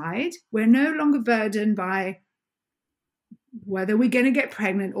other side, we're no longer burdened by whether we're going to get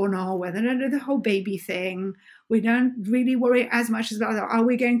pregnant or not, whether or not the whole baby thing. We don't really worry as much about, are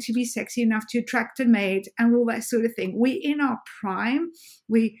we going to be sexy enough to attract a mate and all that sort of thing. We in our prime,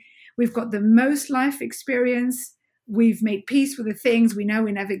 we've got the most life experience. We've made peace with the things we know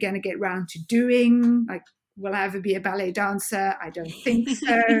we're never going to get around to doing. Like, will I ever be a ballet dancer? I don't think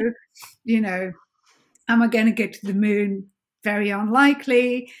so. Am I going to get to the moon? Very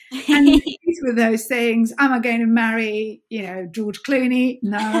unlikely. And with those things, am I going to marry, George Clooney?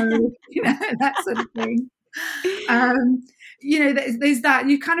 No, that sort of thing. There's that.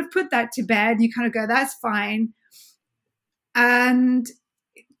 You kind of put that to bed. You kind of go, that's fine. And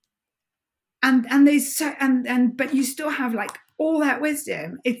there's but you still have like all that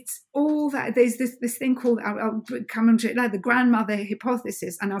wisdom. It's all that. There's this thing called, I'll come into it, like the grandmother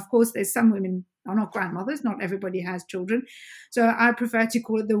hypothesis. And of course, there's some women are not grandmothers. Not everybody has children. So I prefer to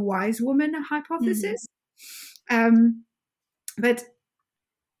call it the wise woman hypothesis. But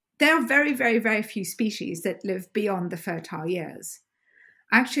there are very, very, very few species that live beyond the fertile years.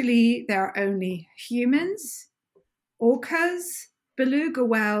 Actually, there are only humans, orcas, beluga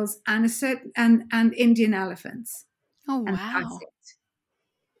whales, and Indian elephants. Oh, And that's wow. it.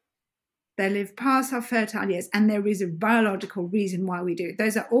 They live past our fertile years, and there is a biological reason why we do it.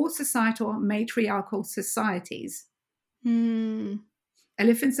 Those are all societal, matriarchal societies. Mm.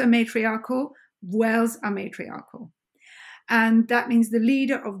 Elephants are matriarchal, whales are matriarchal. And that means the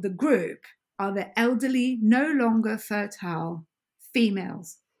leader of the group are the elderly, no longer fertile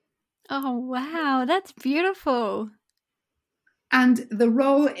females. Oh, wow. That's beautiful. And the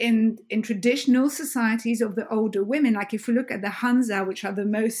role in traditional societies of the older women, like if we look at the Hansa, which are the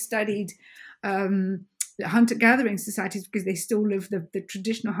most studied hunter-gathering societies, because they still live the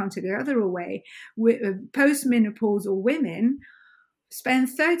traditional hunter-gatherer way, post-menopausal women spend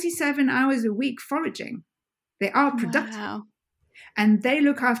 37 hours a week foraging. They are productive. Wow. And they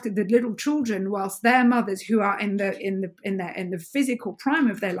look after the little children, whilst their mothers, who are in the physical prime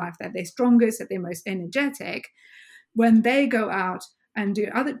of their life, that they're strongest, that they're most energetic, when they go out and do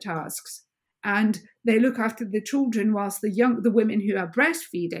other tasks, and they look after the children, whilst the women who are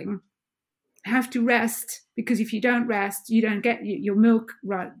breastfeeding have to rest, because if you don't rest, you don't get, your milk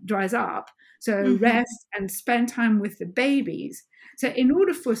dries up. So rest and spend time with the babies. So in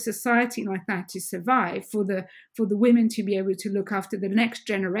order for a society like that to survive, for the women to be able to look after the next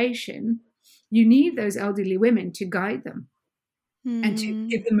generation, you need those elderly women to guide them and to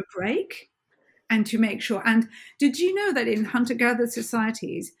give them a break and to make sure. And did you know that in hunter-gatherer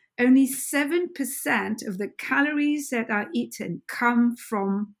societies, only 7% of the calories that are eaten come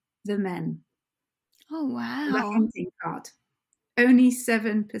from the men? Oh, The wow. hunting part. Only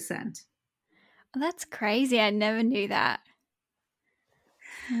 7%. Well, that's crazy. I never knew that.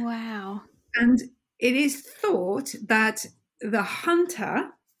 Wow. And it is thought that the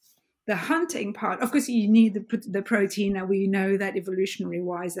hunting part, of course, you need the protein, and we know that evolutionary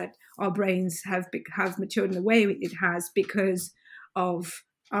wise that our brains have matured in the way it has because of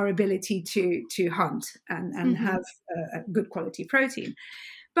our ability to hunt and have a good quality protein.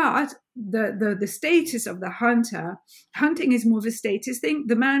 But the status of the hunting is more of a status thing.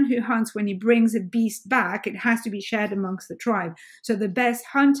 The man who hunts, when he brings a beast back, it has to be shared amongst the tribe. So the best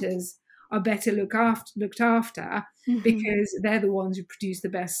hunters are better looked after because they're the ones who produce the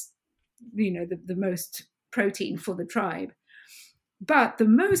best, the most protein for the tribe. But the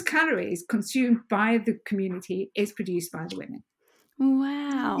most calories consumed by the community is produced by the women,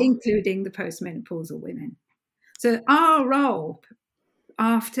 Wow. including the postmenopausal women. So our role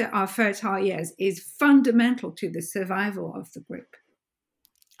after our fertile years is fundamental to the survival of the group.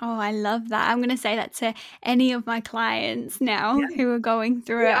 Oh, I love that. I'm going to say that to any of my clients now Yeah, who are going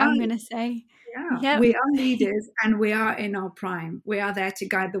through it. I'm going to say, yep. we are leaders and we are in our prime. We are there to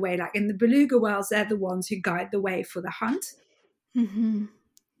guide the way. Like in the beluga whales, they're the ones who guide the way for the hunt. It's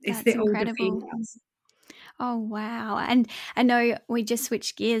That's the older incredible. females. Oh, wow. And I know we just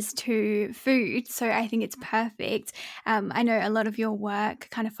switched gears to food, so I think it's perfect. I know a lot of your work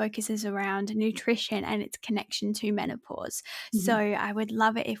kind of focuses around nutrition and its connection to menopause. So I would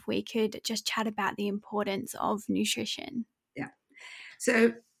love it if we could just chat about the importance of nutrition. Yeah.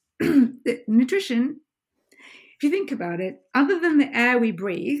 So the nutrition, if you think about it, other than the air we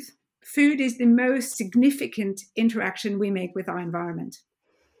breathe, food is the most significant interaction we make with our environment.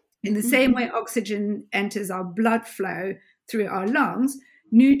 In the same way oxygen enters our blood flow through our lungs,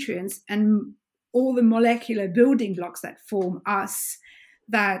 nutrients and all the molecular building blocks that form us,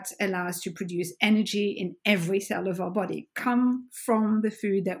 that allow us to produce energy in every cell of our body, come from the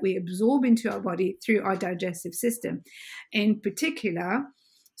food that we absorb into our body through our digestive system. In particular,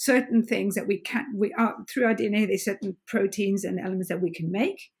 certain things that through our DNA, there's certain proteins and elements that we can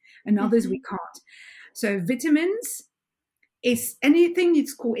make, and others we can't. So vitamins is anything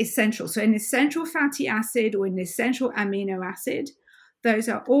it's called essential. So an essential fatty acid or an essential amino acid, those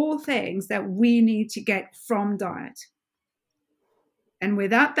are all things that we need to get from diet. And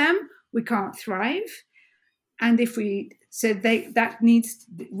without them, we can't thrive. And if we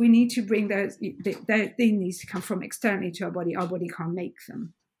we need to bring those, they need to come from externally to our body. Our body can't make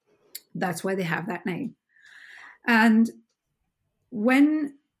them. That's why they have that name. And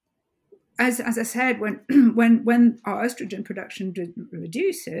when, as I said, when our estrogen production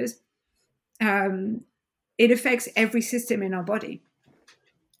reduces, it affects every system in our body.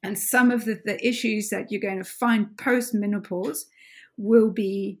 And some of the issues that you're going to find post-menopause will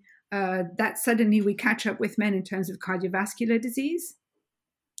be that suddenly we catch up with men in terms of cardiovascular disease.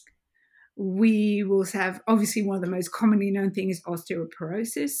 We will have, obviously, one of the most commonly known things is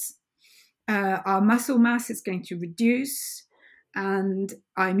osteoporosis. Our muscle mass is going to reduce. and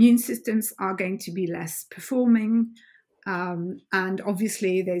our immune systems are going to be less performing. And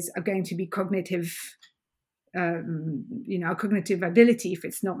obviously, there's going to be cognitive, cognitive ability, if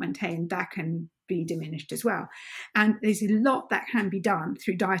it's not maintained, that can be diminished as well. And there's a lot that can be done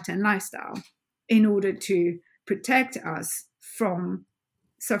through diet and lifestyle in order to protect us from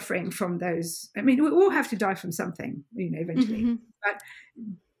suffering from those. I mean, we all have to die from something, eventually. Mm-hmm. But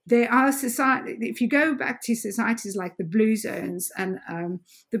there are society. If you go back to societies like the blue zones, and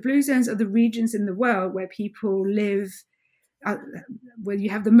the blue zones are the regions in the world where people live, where you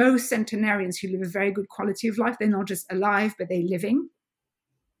have the most centenarians who live a very good quality of life. They're not just alive, but they're living,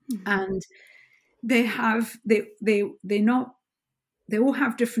 Mm-hmm. and they're not. They all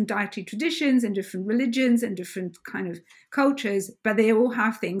have different dietary traditions and different religions and different kind of cultures, but they all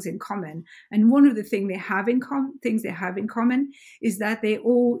have things in common. And one of the things they have in common is that they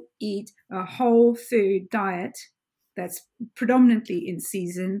all eat a whole food diet that's predominantly in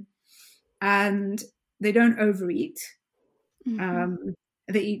season, and they don't overeat. Mm-hmm. Um,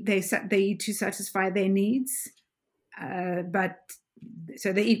 they eat to satisfy their needs, but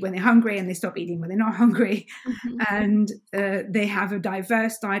so they eat when they're hungry and they stop eating when they're not hungry. Mm-hmm. And they have a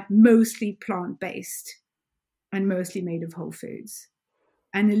diverse diet, mostly plant-based and mostly made of whole foods,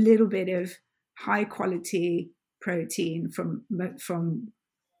 and a little bit of high quality protein from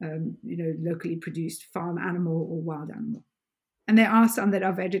locally produced farm animal or wild animal. And there are some that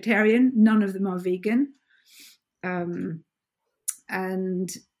are vegetarian. None of them are vegan. So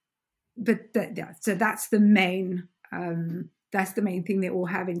that's the main thing they all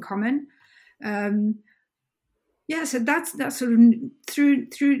have in common. So that's sort of through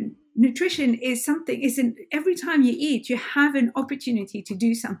nutrition isn't every time you eat, you have an opportunity to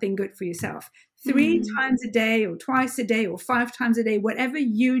do something good for yourself. 3 times a day or twice a day or 5 times a day, whatever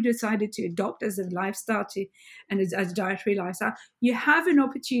you decided to adopt as a lifestyle and as a dietary lifestyle, you have an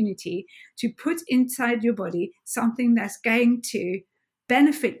opportunity to put inside your body something that's going to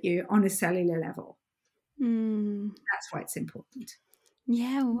benefit you on a cellular level. That's why it's important.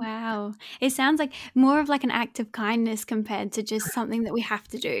 Yeah, wow. It sounds like more of like an act of kindness compared to just something that we have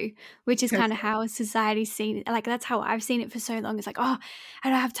to do, which is kind of how society's seen it. Like that's how I've seen it for so long. It's like, oh, I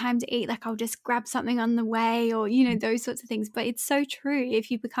don't have time to eat. Like I'll just grab something on the way or, those sorts of things. But it's so true. If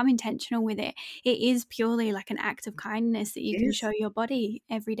you become intentional with it, it is purely like an act of kindness that you can show your body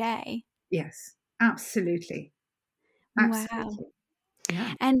every day. Yes, absolutely. Wow. Absolutely.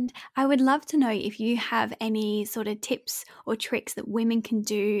 Yeah. And I would love to know if you have any sort of tips or tricks that women can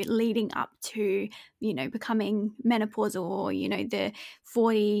do leading up to, becoming menopausal or, the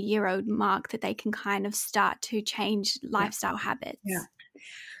 40-year-old mark that they can kind of start to change lifestyle habits. Yeah.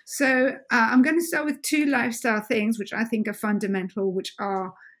 So I'm going to start with 2 lifestyle things, which I think are fundamental, which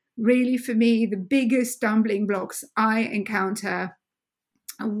are really, for me, the biggest stumbling blocks I encounter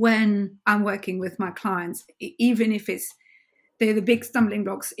when I'm working with my clients, even if they're the big stumbling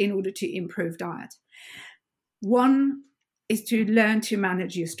blocks in order to improve diet. One is to learn to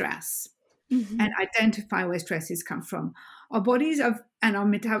manage your stress and identify where stresses come from. Our bodies and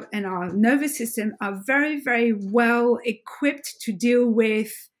our nervous system are very, very well equipped to deal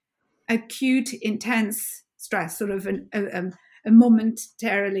with acute, intense stress, sort of a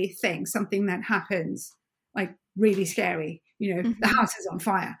momentarily thing, something that happens, like really scary. The house is on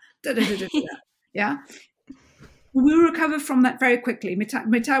fire. Yeah. We recover from that very quickly,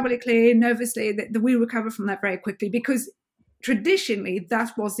 metabolically, nervously. We recover from that very quickly because traditionally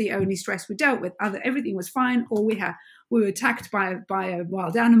that was the only stress we dealt with. Everything was fine, or we were attacked by a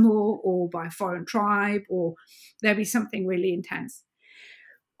wild animal or by a foreign tribe, or there'd be something really intense.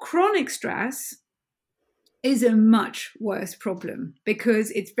 Chronic stress is a much worse problem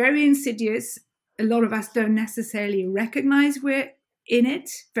because it's very insidious. A lot of us don't necessarily recognize we're in it.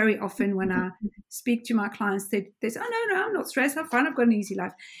 Very often when I speak to my clients, they say, oh, no, I'm not stressed. I'm fine. I've got an easy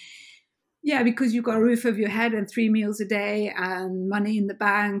life. Yeah, because you've got a roof over your head and 3 meals a day and money in the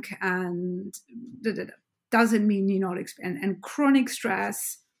bank and doesn't mean you're not. And chronic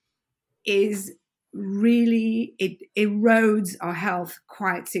stress is really, it erodes our health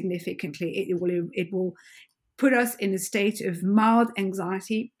quite significantly. It will put us in a state of mild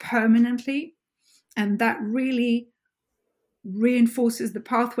anxiety permanently, and that really reinforces the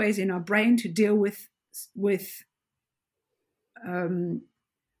pathways in our brain to deal with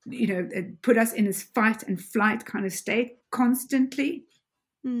put us in this fight and flight kind of state constantly.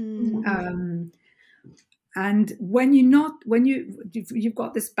 And when you've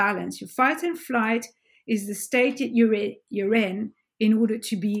got this balance, your fight and flight is the state that you're in order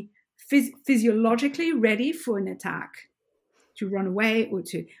to be physiologically ready for an attack, to run away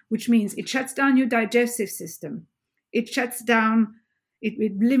which means it shuts down your digestive system. It shuts down,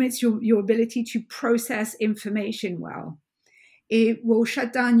 it limits your ability to process information well. It will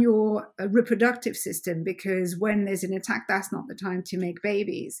shut down your reproductive system, because when there's an attack, that's not the time to make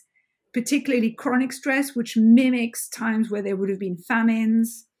babies. Particularly chronic stress, which mimics times where there would have been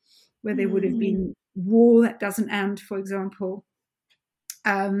famines, where there would have been war that doesn't end, for example.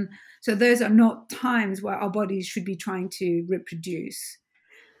 So those are not times where our bodies should be trying to reproduce.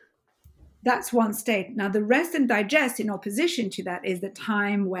 That's one state. Now, the rest and digest, in opposition to that, is the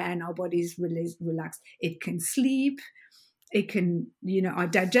time when our bodies relax. It can sleep. It can, our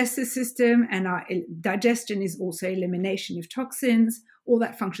digestive system, and our digestion is also elimination of toxins. All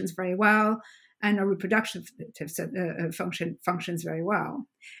that functions very well. And our reproductive function functions very well.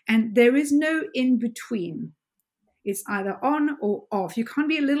 And there is no in between. It's either on or off. You can't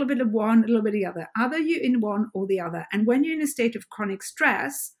be a little bit of one, a little bit of the other. Either you're in one or the other. And when you're in a state of chronic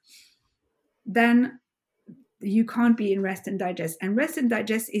stress, then you can't be in rest and digest. And rest and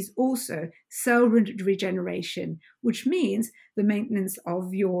digest is also cell regeneration, which means the maintenance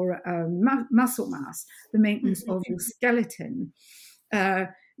of your muscle mass, the maintenance of your skeleton,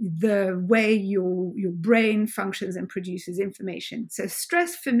 the way your brain functions and produces information. So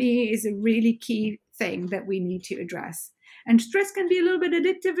stress for me is a really key thing that we need to address. And stress can be a little bit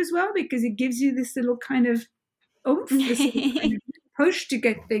addictive as well, because it gives you this little kind of oomph, this little kind of push to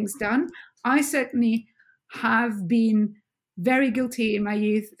get things done. I certainly have been very guilty in my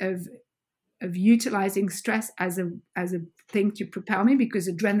youth of utilizing stress as a thing to propel me, because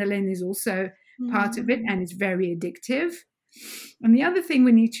adrenaline is also part of it, and it's very addictive. And the other thing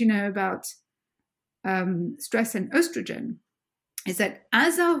we need to know about stress and estrogen is that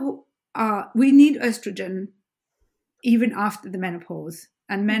as we need estrogen even after the menopause.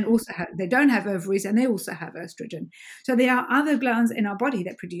 And men also they don't have ovaries, and they also have estrogen. So there are other glands in our body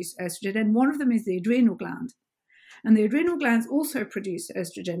that produce estrogen, and one of them is the adrenal gland. And the adrenal glands also produce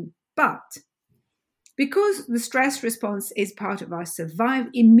estrogen. But because the stress response is part of our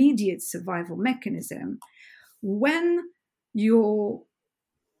immediate survival mechanism, when you're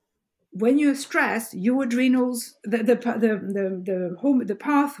stressed, your adrenals, the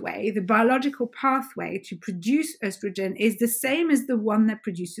pathway, the biological pathway to produce estrogen is the same as the one that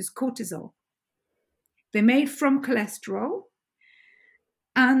produces cortisol. They're made from cholesterol,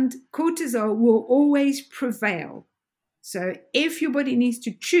 and cortisol will always prevail. So if your body needs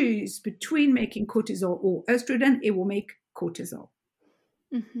to choose between making cortisol or estrogen, it will make cortisol.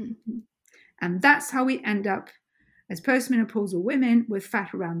 And that's how we end up as postmenopausal women with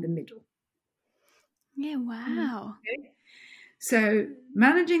fat around the middle. Yeah, wow. Okay. So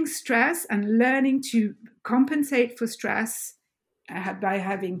managing stress and learning to compensate for stress by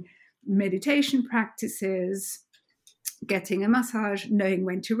having meditation practices, getting a massage, knowing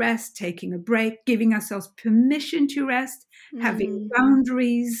when to rest, taking a break, giving ourselves permission to rest, having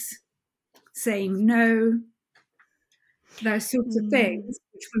boundaries, saying no, those sorts of things,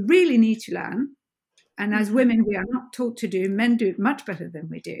 which we really need to learn. And as women, we are not taught to do. Men do it much better than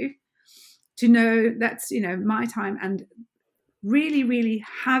we do. To know that's, my time, and really, really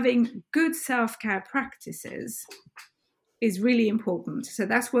having good self-care practices is really important. So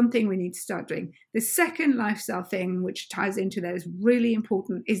that's one thing we need to start doing. The second lifestyle thing, which ties into that, is really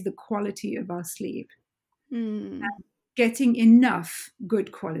important, is the quality of our sleep. Getting enough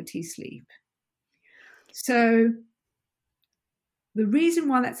good quality sleep. So the reason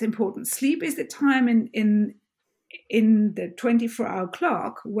why that's important, sleep is the time in the 24-hour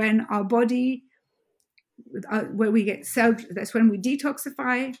clock when our body, where we get that's when we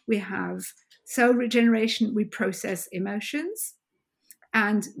detoxify, we have cell regeneration, we process emotions.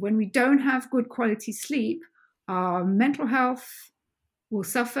 And when we don't have good quality sleep, our mental health will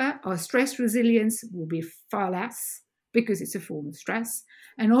suffer, our stress resilience will be far less, because it's a form of stress.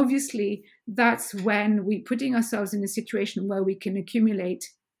 And obviously, that's when we're putting ourselves in a situation where we can accumulate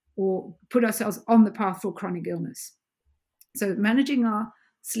or put ourselves on the path for chronic illness. So managing our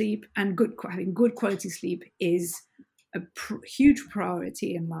sleep and having good quality sleep is a huge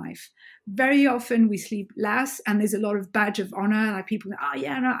priority in life. Very often we sleep less, and there's a lot of badge of honor. Like people go,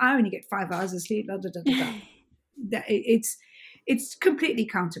 I only get 5 hours of sleep. It's completely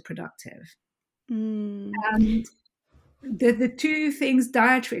counterproductive. And the two things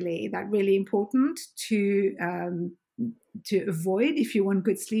dietarily that are really important to avoid if you want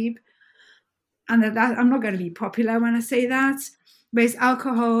good sleep, and that I'm not going to be popular when I say that, but it's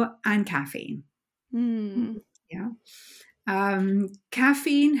alcohol and caffeine. Yeah.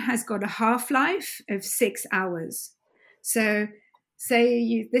 Caffeine has got a half-life of 6 hours. So say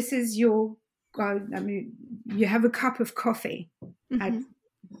you have a cup of coffee at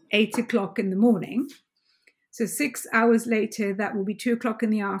 8 o'clock in the morning. So 6 hours later, that will be 2 o'clock in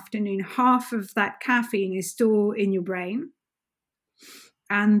the afternoon. Half of that caffeine is still in your brain.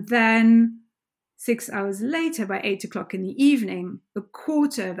 And then 6 hours later, by 8 o'clock in the evening, a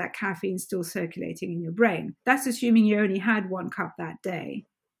quarter of that caffeine is still circulating in your brain. That's assuming you only had 1 cup that day.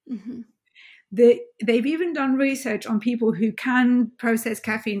 Mm-hmm. They've even done research on people who can process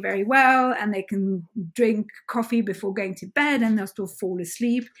caffeine very well, and they can drink coffee before going to bed and they'll still fall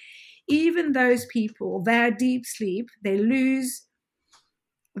asleep. Even those people, their deep sleep, they lose,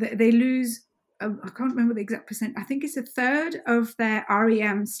 I can't remember the exact percent. I think it's a third of their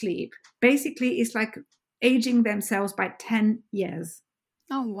REM sleep. Basically, it's like aging themselves by 10 years.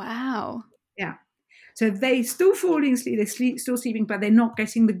 Oh, wow. Yeah. So they still falling asleep, still sleeping, but they're not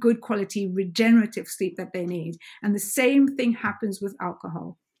getting the good quality regenerative sleep that they need. And the same thing happens with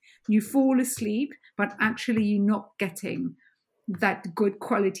alcohol. You fall asleep, but actually you're not getting that good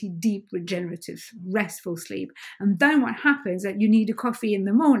quality, deep, regenerative, restful sleep. And then what happens is that you need a coffee in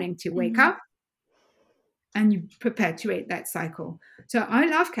the morning to wake up, and you perpetuate that cycle. So I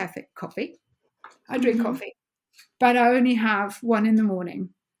love coffee. I drink coffee, but I only have one in the morning.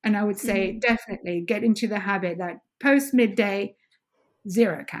 And I would say definitely get into the habit that post midday,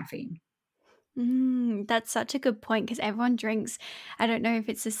 0 caffeine. That's such a good point, because everyone drinks. I don't know if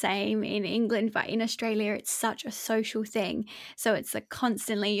it's the same in England, but in Australia it's such a social thing. So it's like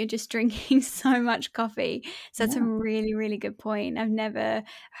constantly you're just drinking so much coffee. So it's a Yeah. really, really good point. I've never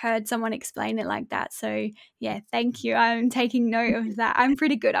heard someone explain it like that. So yeah, thank you. I'm taking note of that. I'm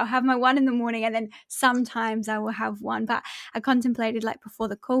pretty good. I'll have my one in the morning, and then sometimes I will have one. But I contemplated like before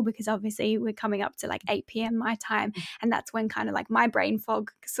the call, because obviously we're coming up to like 8 p.m. my time, and that's when kind of like my brain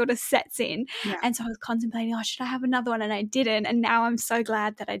fog sort of sets in. Yeah. And so I was contemplating, oh, should I have another one? And I didn't. And now I'm so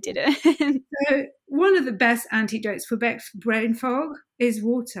glad that I didn't. So one of the best antidotes for brain fog is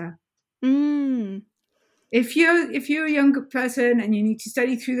water. If you're a younger person and you need to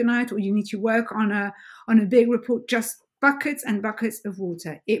study through the night, or you need to work on a big report, just buckets and buckets of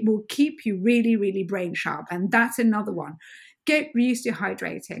water. It will keep you really, really brain sharp. And that's another one. Get used to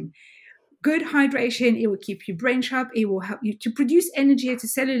hydrating. Good hydration, it will keep you brain sharp. It will help you to produce energy at a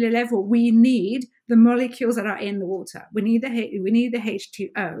cellular level. We need the molecules that are in the water. We need the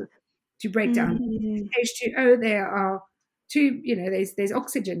H2O to break down. H2O, there are two, there's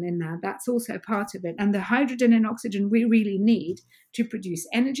oxygen in there. That's also part of it. And the hydrogen and oxygen we really need to produce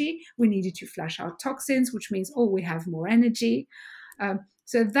energy. We need it to flush out toxins, which means, we have more energy.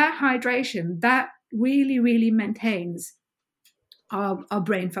 So that hydration, that really, really maintains our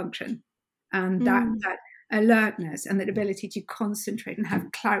brain function, and that alertness and that ability to concentrate and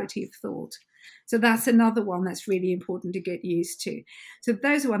have clarity of thought. So that's another one that's really important to get used to. So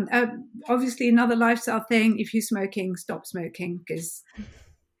those are one. Obviously, another lifestyle thing. If you're smoking, stop smoking, because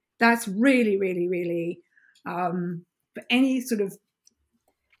that's really, really, really for any sort of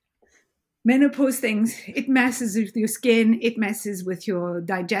menopause things. It messes with your skin. It messes with your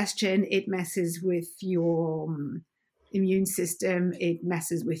digestion. It messes with your immune system. It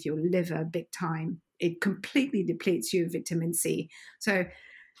messes with your liver big time. It completely depletes you of vitamin C. So,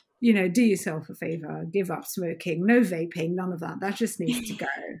 do yourself a favor, give up smoking, no vaping, none of that. That just needs to go.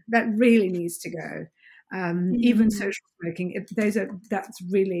 That really needs to go. Even social smoking, that's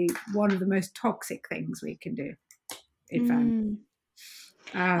really one of the most toxic things we can do, in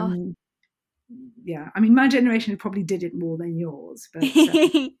fact. Yeah, I mean, my generation probably did it more than yours, but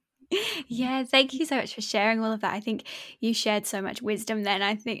yeah, thank you so much for sharing all of that. I think you shared so much wisdom then.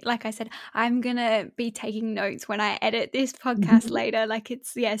 I think, like I said, I'm gonna be taking notes when I edit this podcast later. Like,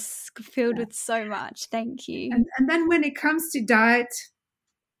 it's filled with so much. Thank you. And then when it comes to diet,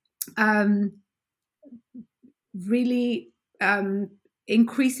 really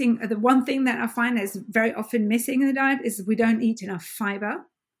increasing, the one thing that I find is very often missing in the diet is we don't eat enough fiber.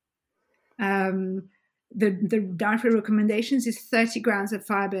 The dietary recommendations is 30 grams of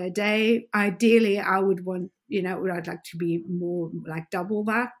fiber a day. Ideally, I would want, I'd like to be more like double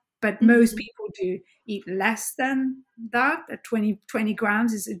that. But most people do eat less than that. 20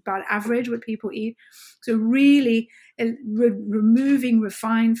 grams is about average what people eat. So really removing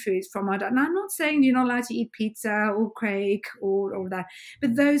refined foods from our diet. And I'm not saying you're not allowed to eat pizza or cake or all that,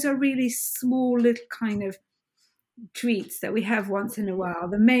 but those are really small little kind of treats that we have once in a while.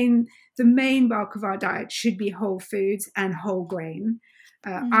 The main bulk of our diet should be whole foods and whole grain.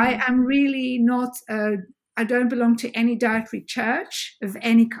 I am really not, I don't belong to any dietary church of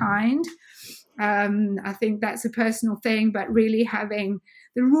any kind. I think that's a personal thing, but really the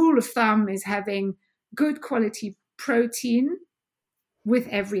rule of thumb is having good quality protein with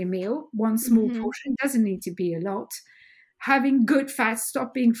every meal. One small portion, doesn't need to be a lot. having good fats,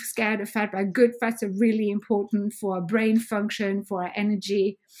 stop being scared of fat, but good fats are really important for our brain function, for our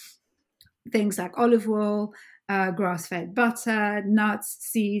energy. Things like olive oil, grass-fed butter, nuts,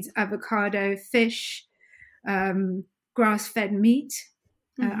 seeds, avocado, fish, grass-fed meat,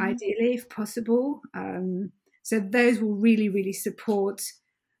 ideally, if possible. So those will really, really support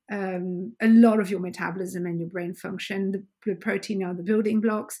a lot of your metabolism and your brain function. The protein are the building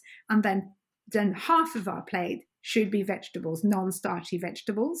blocks, and then half of our plate should be vegetables, non-starchy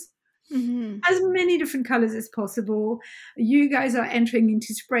vegetables. As many different colors as possible. You guys are entering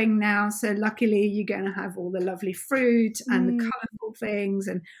into spring now, so luckily you're going to have all the lovely fruit and the colorful things.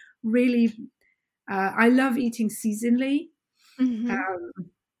 And really, I love eating seasonally.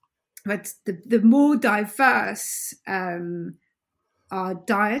 But the more diverse our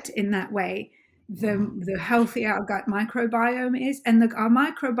diet in that way, the healthier our gut microbiome is. And our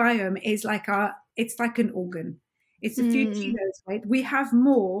microbiome is it's like an organ. It's a few kilos, right? We have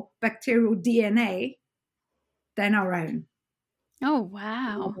more bacterial DNA than our own. Oh,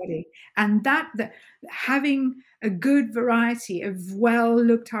 wow. Body. And having a good variety of well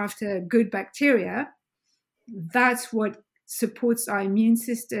looked after good bacteria, that's what supports our immune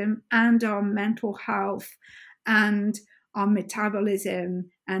system and our mental health and our metabolism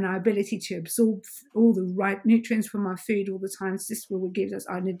and our ability to absorb all the right nutrients from our food all the time. It's just what gives us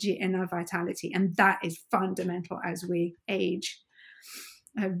our energy and our vitality. And that is fundamental as we age.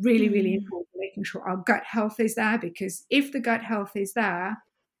 Really, really important, making sure our gut health is there, because if the gut health is there,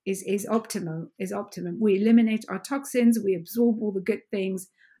 is optimum. We eliminate our toxins, we absorb all the good things,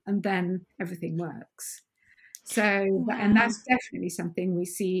 and then everything works. So, Wow. And that's definitely something we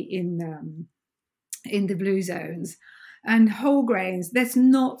see in the blue zones. And whole grains, let's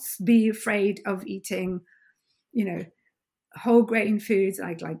not be afraid of eating, whole grain foods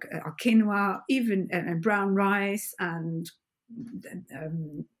like quinoa, even and brown rice, and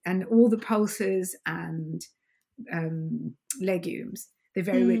all the pulses and legumes. They're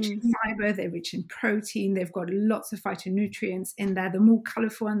very rich in fiber, they're rich in protein, they've got lots of phytonutrients in there. The more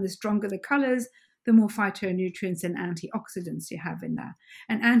colorful and the stronger the colors, the more phytonutrients and antioxidants you have in there.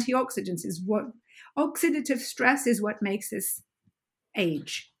 And antioxidants is oxidative stress is what makes us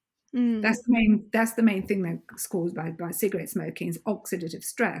age. That's the main thing that's caused by cigarette smoking is oxidative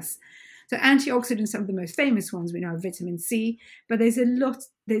stress. So antioxidants, some of the most famous ones we know are vitamin C, but there's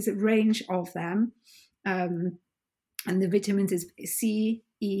a range of them. And the vitamins is C,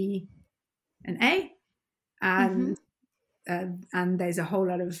 E, and A. And there's a whole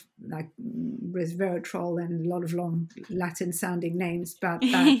lot of like resveratrol and a lot of long Latin sounding names, but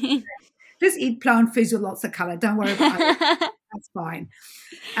just eat plant foods with lots of color. Don't worry about it. That's fine.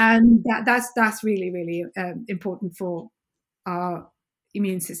 And that's really, really important for our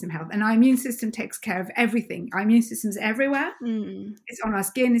immune system health. And our immune system takes care of everything. Our immune system's everywhere. It's on our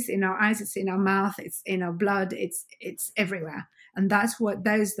skin, it's in our eyes, it's in our mouth, it's in our blood, it's everywhere. And that's what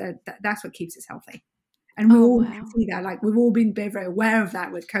keeps us healthy. And we all can see that, like we've all been very aware of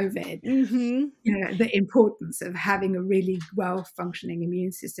that with COVID. The importance of having a really well-functioning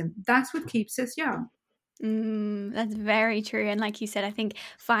immune system. That's what keeps us young. That's very true. And like you said, I think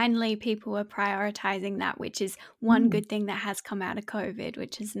finally people are prioritizing that, which is one good thing that has come out of COVID,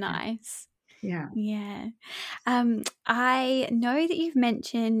 which is nice. Yeah. I know that you've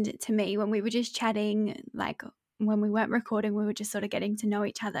mentioned to me when we were just chatting, like when we weren't recording, we were just sort of getting to know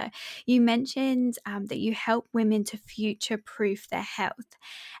each other. You mentioned that you help women to future-proof their health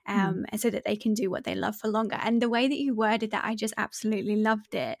and so that they can do what they love for longer. And the way that you worded that, I just absolutely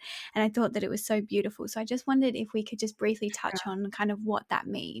loved it. And I thought that it was so beautiful. So I just wondered if we could just briefly touch on kind of what that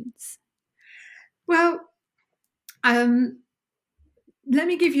means. Well, let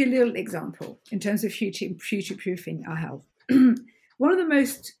me give you a little example in terms of future-proofing our health. One of the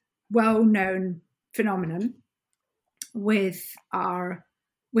most well-known phenomenon with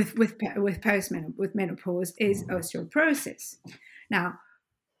menopause is osteoporosis. Now,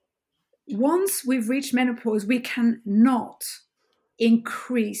 once we've reached menopause, we cannot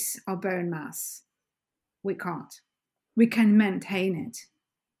increase our bone mass. We can't. We can maintain it.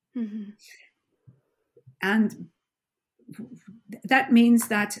 And that means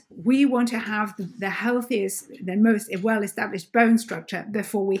that we want to have the healthiest, the most well-established bone structure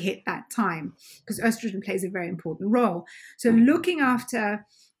before we hit that time, because estrogen plays a very important role. So looking after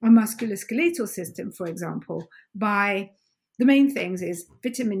a musculoskeletal system, for example, by the main things is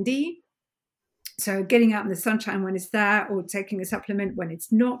vitamin D, so getting out in the sunshine when it's there or taking a supplement when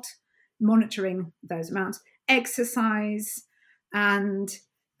it's not, monitoring those amounts, exercise, and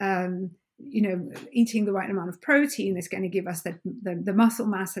eating the right amount of protein is going to give us the muscle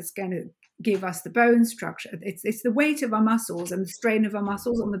mass that's going to give us the bone structure. It's the weight of our muscles and the strain of our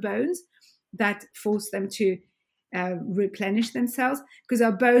muscles on the bones that force them to replenish themselves, because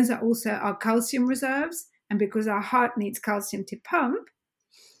our bones are also our calcium reserves, and because our heart needs calcium to pump.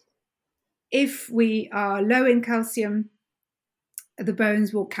 If we are low in calcium, the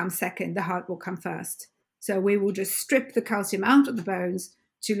bones will come second, the heart will come first. So we will just strip the calcium out of the bones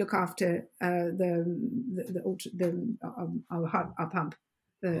to look after our pump,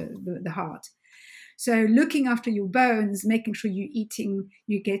 the heart. So looking after your bones, making sure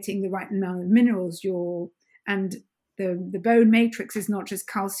you're getting the right amount of minerals, and the bone matrix is not just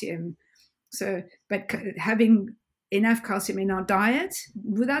calcium. So, but having enough calcium in our diet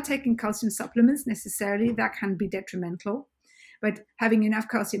without taking calcium supplements necessarily, that can be detrimental. But having enough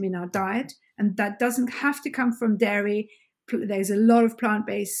calcium in our diet, and that doesn't have to come from dairy. There's a lot of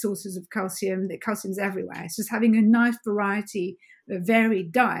plant-based sources of calcium. The calcium's everywhere. It's just having a nice variety, a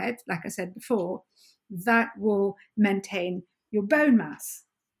varied diet, like I said before, that will maintain your bone mass.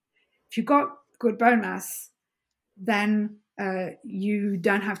 If you've got good bone mass, then you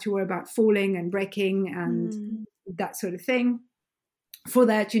don't have to worry about falling and breaking and that sort of thing. For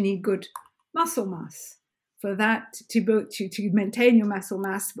that, you need good muscle mass. For that, to maintain your muscle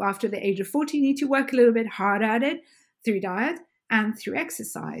mass after the age of 40, you need to work a little bit hard at it through diet and through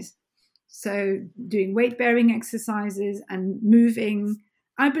exercise. So doing weight-bearing exercises and moving.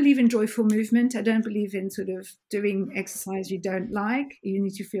 I believe in joyful movement. I don't believe in sort of doing exercise you don't like. You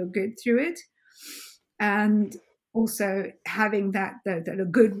need to feel good through it. And also having that a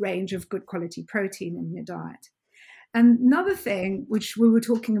good range of good quality protein in your diet. And another thing, which we were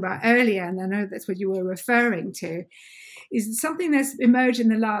talking about earlier, and I know that's what you were referring to, is something that's emerged in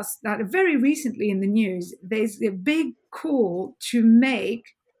very recently in the news. There's a big call to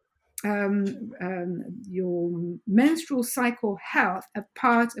make your menstrual cycle health a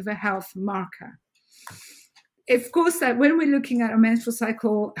part of a health marker. Of course, that when we're looking at a menstrual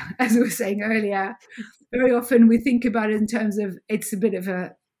cycle, as we were saying earlier, very often we think about it in terms of it's a bit of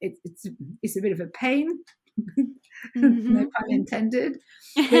a pain. No pun intended.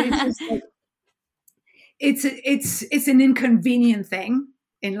 But it's just like, it's an inconvenient thing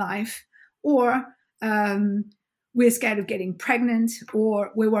in life, or we're scared of getting pregnant,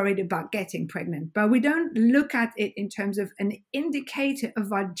 or we're worried about getting pregnant. But we don't look at it in terms of an indicator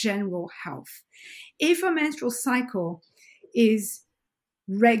of our general health. If a menstrual cycle is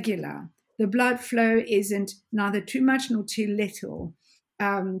regular, the blood flow isn't neither too much nor too little,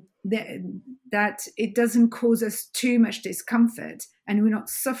 that it doesn't cause us too much discomfort, and we're not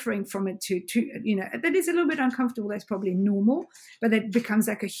suffering from it that is a little bit uncomfortable. That's probably normal, but it becomes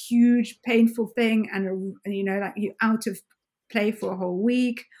like a huge painful thing, and like you're out of play for a whole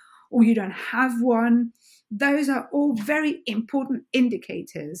week, or you don't have one. Those are all very important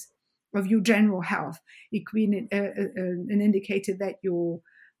indicators of your general health. It could be an indicator that your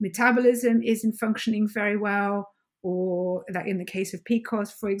metabolism isn't functioning very well, or that in the case of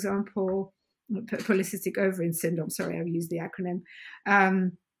PCOS, for example, polycystic ovarian syndrome, sorry, I've used the acronym,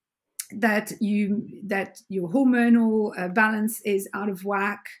 that your hormonal balance is out of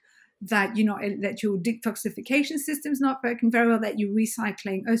whack, that your detoxification system's not working very well, that you're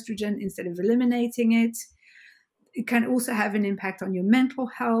recycling estrogen instead of eliminating it. It can also have an impact on your mental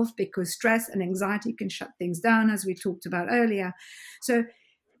health, because stress and anxiety can shut things down, as we talked about earlier. So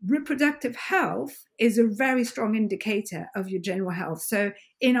reproductive health is a very strong indicator of your general health. So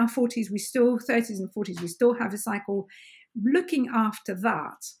in our 30s and 40s, we still have a cycle. Looking after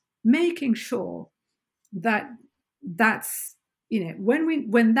that, making sure that that's,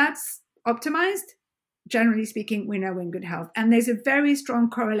 when that's optimized, generally speaking, we know we're in good health. And there's a very strong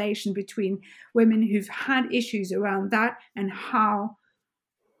correlation between women who've had issues around that and how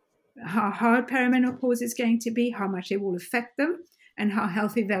hard perimenopause is going to be, how much it will affect them, and how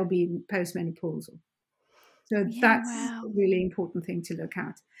healthy they'll be postmenopausal. So that's a really important thing to look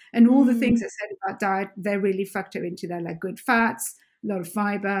at. And all the things I said about diet, they really factor into that, like good fats, a lot of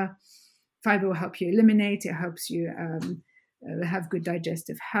fiber. Fiber will help you eliminate. It helps you have good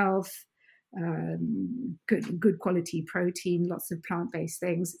digestive health, good quality protein, lots of plant-based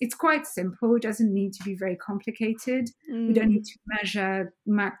things. It's quite simple. It doesn't need to be very complicated. We don't need to measure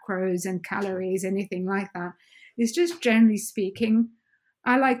macros and calories, anything like that. It's just, generally speaking,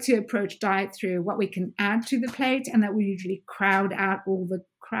 I like to approach diet through what we can add to the plate, and that we usually crowd out all the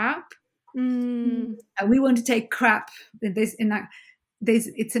crap. We want to take crap. It's an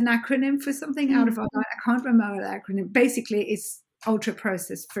acronym for something out of our diet. I can't remember the acronym. Basically, it's ultra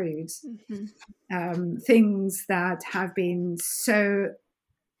processed foods, things that have been so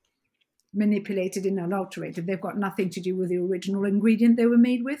manipulated and adulterated. They've got nothing to do with the original ingredient they were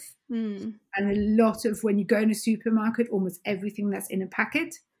made with. Mm. And a lot of, when you go in a supermarket, almost everything that's in a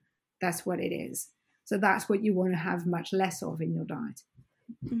packet, that's what it is. So that's what you want to have much less of in your diet.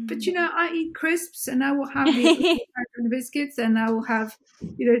 But, you know, I eat crisps and I will have the biscuits and I will have,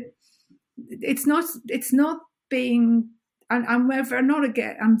 you know, it's not being, I'm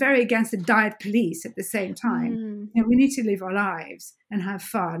very against the diet police at the same time. You know, we need to live our lives and have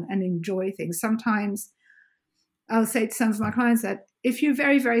fun and enjoy things. Sometimes I'll say to some of my clients that if you're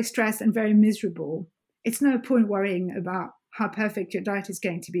very, very stressed and very miserable, it's no point worrying about how perfect your diet is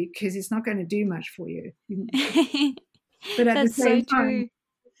going to be, because it's not going to do much for you. But at the That's same so time, true.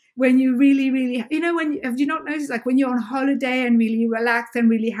 when you really, really, you know, have you not noticed, like when you're on holiday and really relaxed and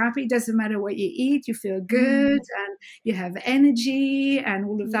really happy, it doesn't matter what you eat, you feel good and you have energy and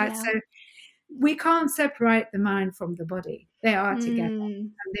all of that. Yeah. So we can't separate the mind from the body. They are together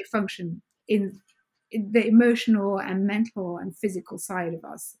and they function in the emotional and mental and physical side of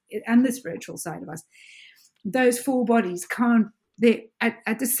us and the spiritual side of us. Those four bodies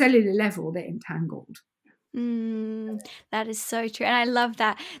at the cellular level, they're entangled. That is so true. And I love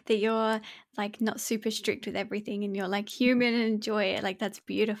that you're like not super strict with everything and you're like human and enjoy it. Like that's Yeah,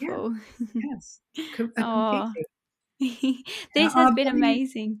 beautiful. yes, Oh, completely. this has Our been body,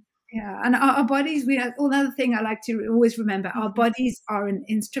 amazing. yeah, and our bodies. Another thing I like to always remember: our bodies are an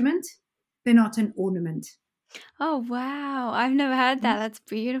instrument; they're not an ornament. Oh, wow. I've never heard that. That's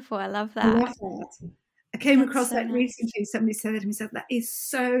beautiful. I love I love that. that. I came That's across so that nice. recently. Somebody said that to me. Said that is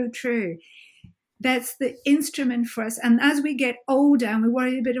so true. That's the instrument for us. And as we get older and we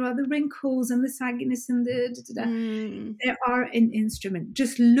worry a bit about the wrinkles and the sagginess and they are an instrument.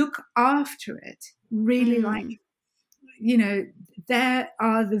 Just look after it. Really, like, you know, they're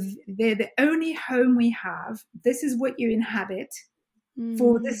the only home we have. This is what you inhabit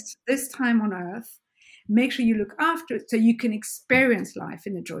for this time on earth. Make sure you look after it so you can experience life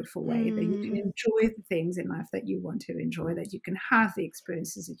in a joyful way, that you can enjoy the things in life that you want to enjoy, that you can have the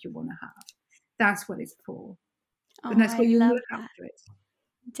experiences that you want to have. That's what it's for. And Oh, that's I why you love look that. after it.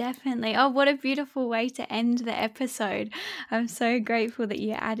 Definitely. Oh, what a beautiful way to end the episode. I'm so grateful that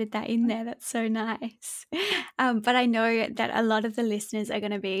you added that in there. That's so nice. But I know that a lot of the listeners are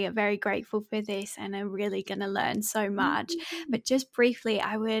going to be very grateful for this and are really going to learn so much. But just briefly,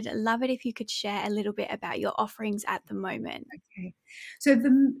 I would love it if you could share a little bit about your offerings at the moment. Okay. So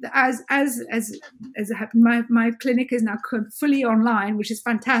as it happened, my clinic is now fully online, which is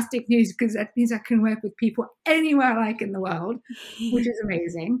fantastic news, because that means I can work with people anywhere I like in the world, which is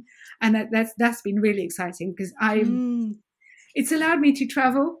amazing, and that's been really exciting because it's allowed me to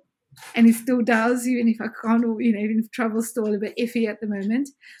travel, and it still does, even if I can't, you know, even if travel's still a bit iffy at the moment.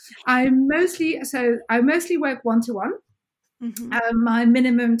 I mostly work one-to-one. My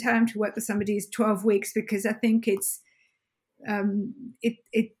minimum time to work with somebody is 12 weeks, because I think it's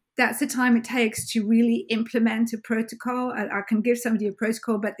that's the time it takes to really implement a protocol. I can give somebody a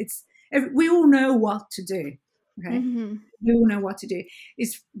protocol, but we all know what to do. Okay, we all know what to do.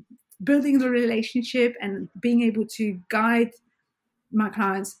 It's building the relationship and being able to guide my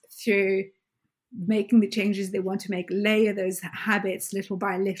clients through making the changes they want to make, layer those habits little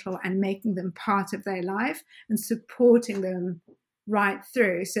by little and making them part of their life, and supporting them right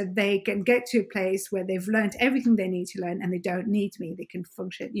through so they can get to a place where they've learned everything they need to learn and they don't need me. They can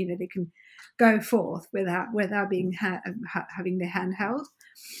function, you know, they can go forth without being having their hand held.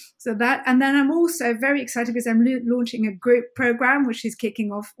 So that, and then I'm also very excited because I'm launching a group program which is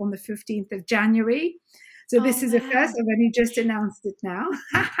kicking off on the 15th of January. So this is a first. I've only just announced it now.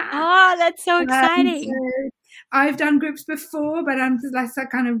 Oh, that's so exciting. So I've done groups before, but I'm like to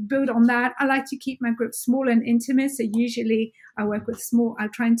kind of build on that. I like to keep my groups small and intimate. So usually I work with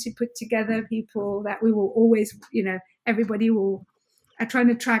I'm trying to put together people that we will always, you know, I try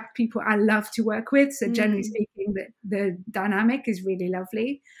and attract people I love to work with. So generally speaking, the dynamic is really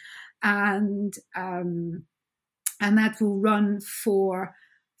lovely. And that will run for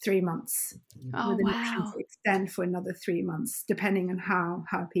 3 months, with an option to extend for another 3 months, depending on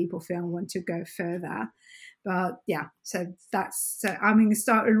how people feel and want to go further. But yeah, so I'm going to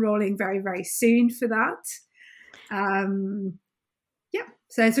start enrolling very, very soon for that.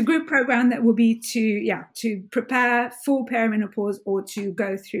 So it's a group program that will be to prepare for perimenopause or to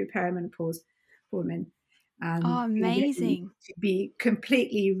go through perimenopause for women. Amazing. To be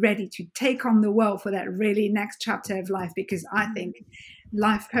completely ready to take on the world for that really next chapter of life, because I think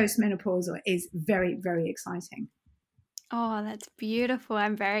life post-menopausal is very, very exciting. Oh, that's beautiful.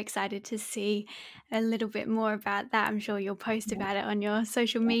 I'm very excited to see a little bit more about that. I'm sure you'll post Yeah. about it on your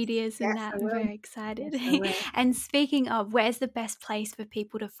social Yes, medias and yes, that. I I'm will. very excited. Yes, I will. And speaking of, where's the best place for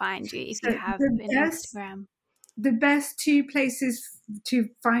people to find you if So you have an Instagram? the best two places to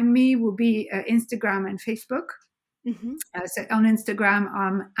find me will be Instagram and Facebook. Mm-hmm. So on Instagram,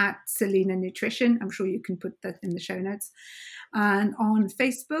 I'm at Selina Nutrition. I'm sure you can put that in the show notes. And on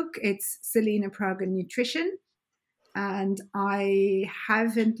Facebook, it's Selina Praga Nutrition. And I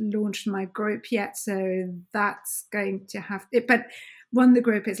haven't launched my group yet, so that's going to have it. But when the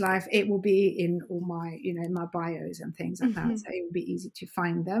group is live, it will be in all my, in my bios and things like that. Mm-hmm. So it will be easy to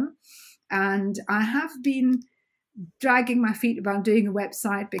find them. And I have been dragging my feet about doing a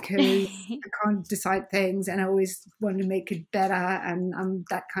website because I can't decide things and I always want to make it better. And I'm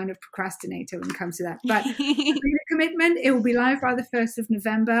that kind of procrastinator when it comes to that. But I've made a commitment. It will be live by the 1st of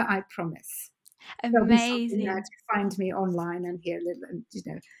November, I promise. There'll be something there Amazing. to find me online and hear a little and,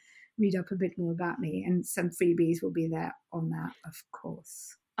 read up a bit more about me. And some freebies will be there on that, of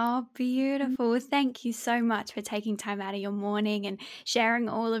course. Oh, beautiful. Thank you so much for taking time out of your morning and sharing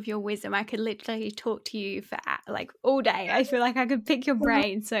all of your wisdom. I could literally talk to you for like all day. I feel like I could pick your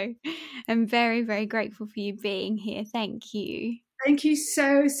brain. So I'm very, very grateful for you being here. Thank you. Thank you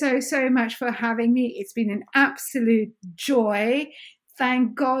so, so, so much for having me. It's been an absolute joy.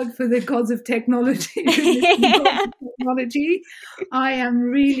 Thank God for the gods of technology. Technology. I am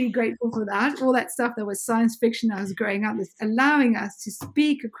really grateful for that. All that stuff that was science fiction I was growing up with, allowing us to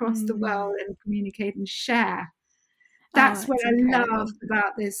speak across the world and communicate and share. Oh, That's what it's I incredible. loved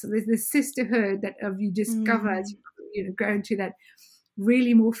about this. There's this sisterhood that of you discover as you go into that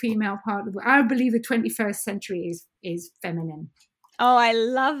really more female part of the. I believe the 21st century is feminine. Oh, I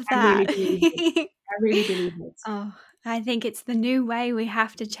love I really that. believe it. I really believe it. Oh, I think it's the new way we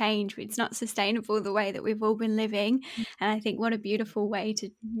have to change. It's not sustainable the way that we've all been living. And I think what a beautiful way to,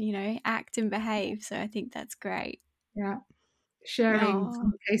 act and behave. So I think that's great. Yeah. Sharing from Oh,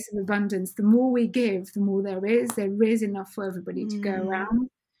 a place of abundance. The more we give, the more there is. There is enough for everybody to go around.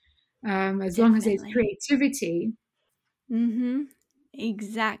 As long as there's definitely. creativity. Mm-hmm.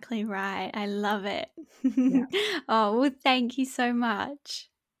 Exactly right. I love it. Yeah. Oh, well, thank you so much.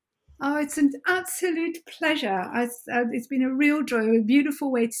 Oh, it's an absolute pleasure. It's been a real joy, a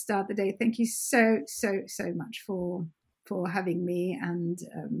beautiful way to start the day. Thank you so, so, so much for having me and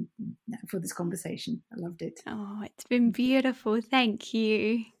for this conversation. I loved it. Oh, it's been beautiful. Thank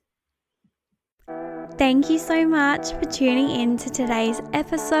you. Thank you so much for tuning in to today's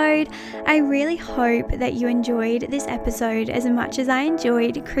episode. I really hope that you enjoyed this episode as much as I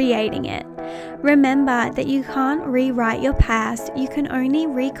enjoyed creating it. Remember that you can't rewrite your past, you can only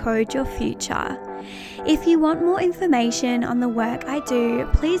recode your future. If you want more information on the work I do,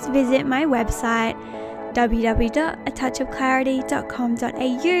 please visit my website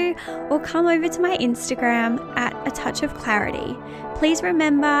www.atouchofclarity.com.au or come over to my Instagram at atouchofclarity. Please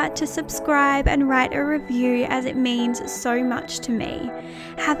remember to subscribe and write a review as it means so much to me.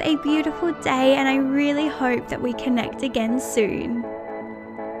 Have a beautiful day and I really hope that we connect again soon.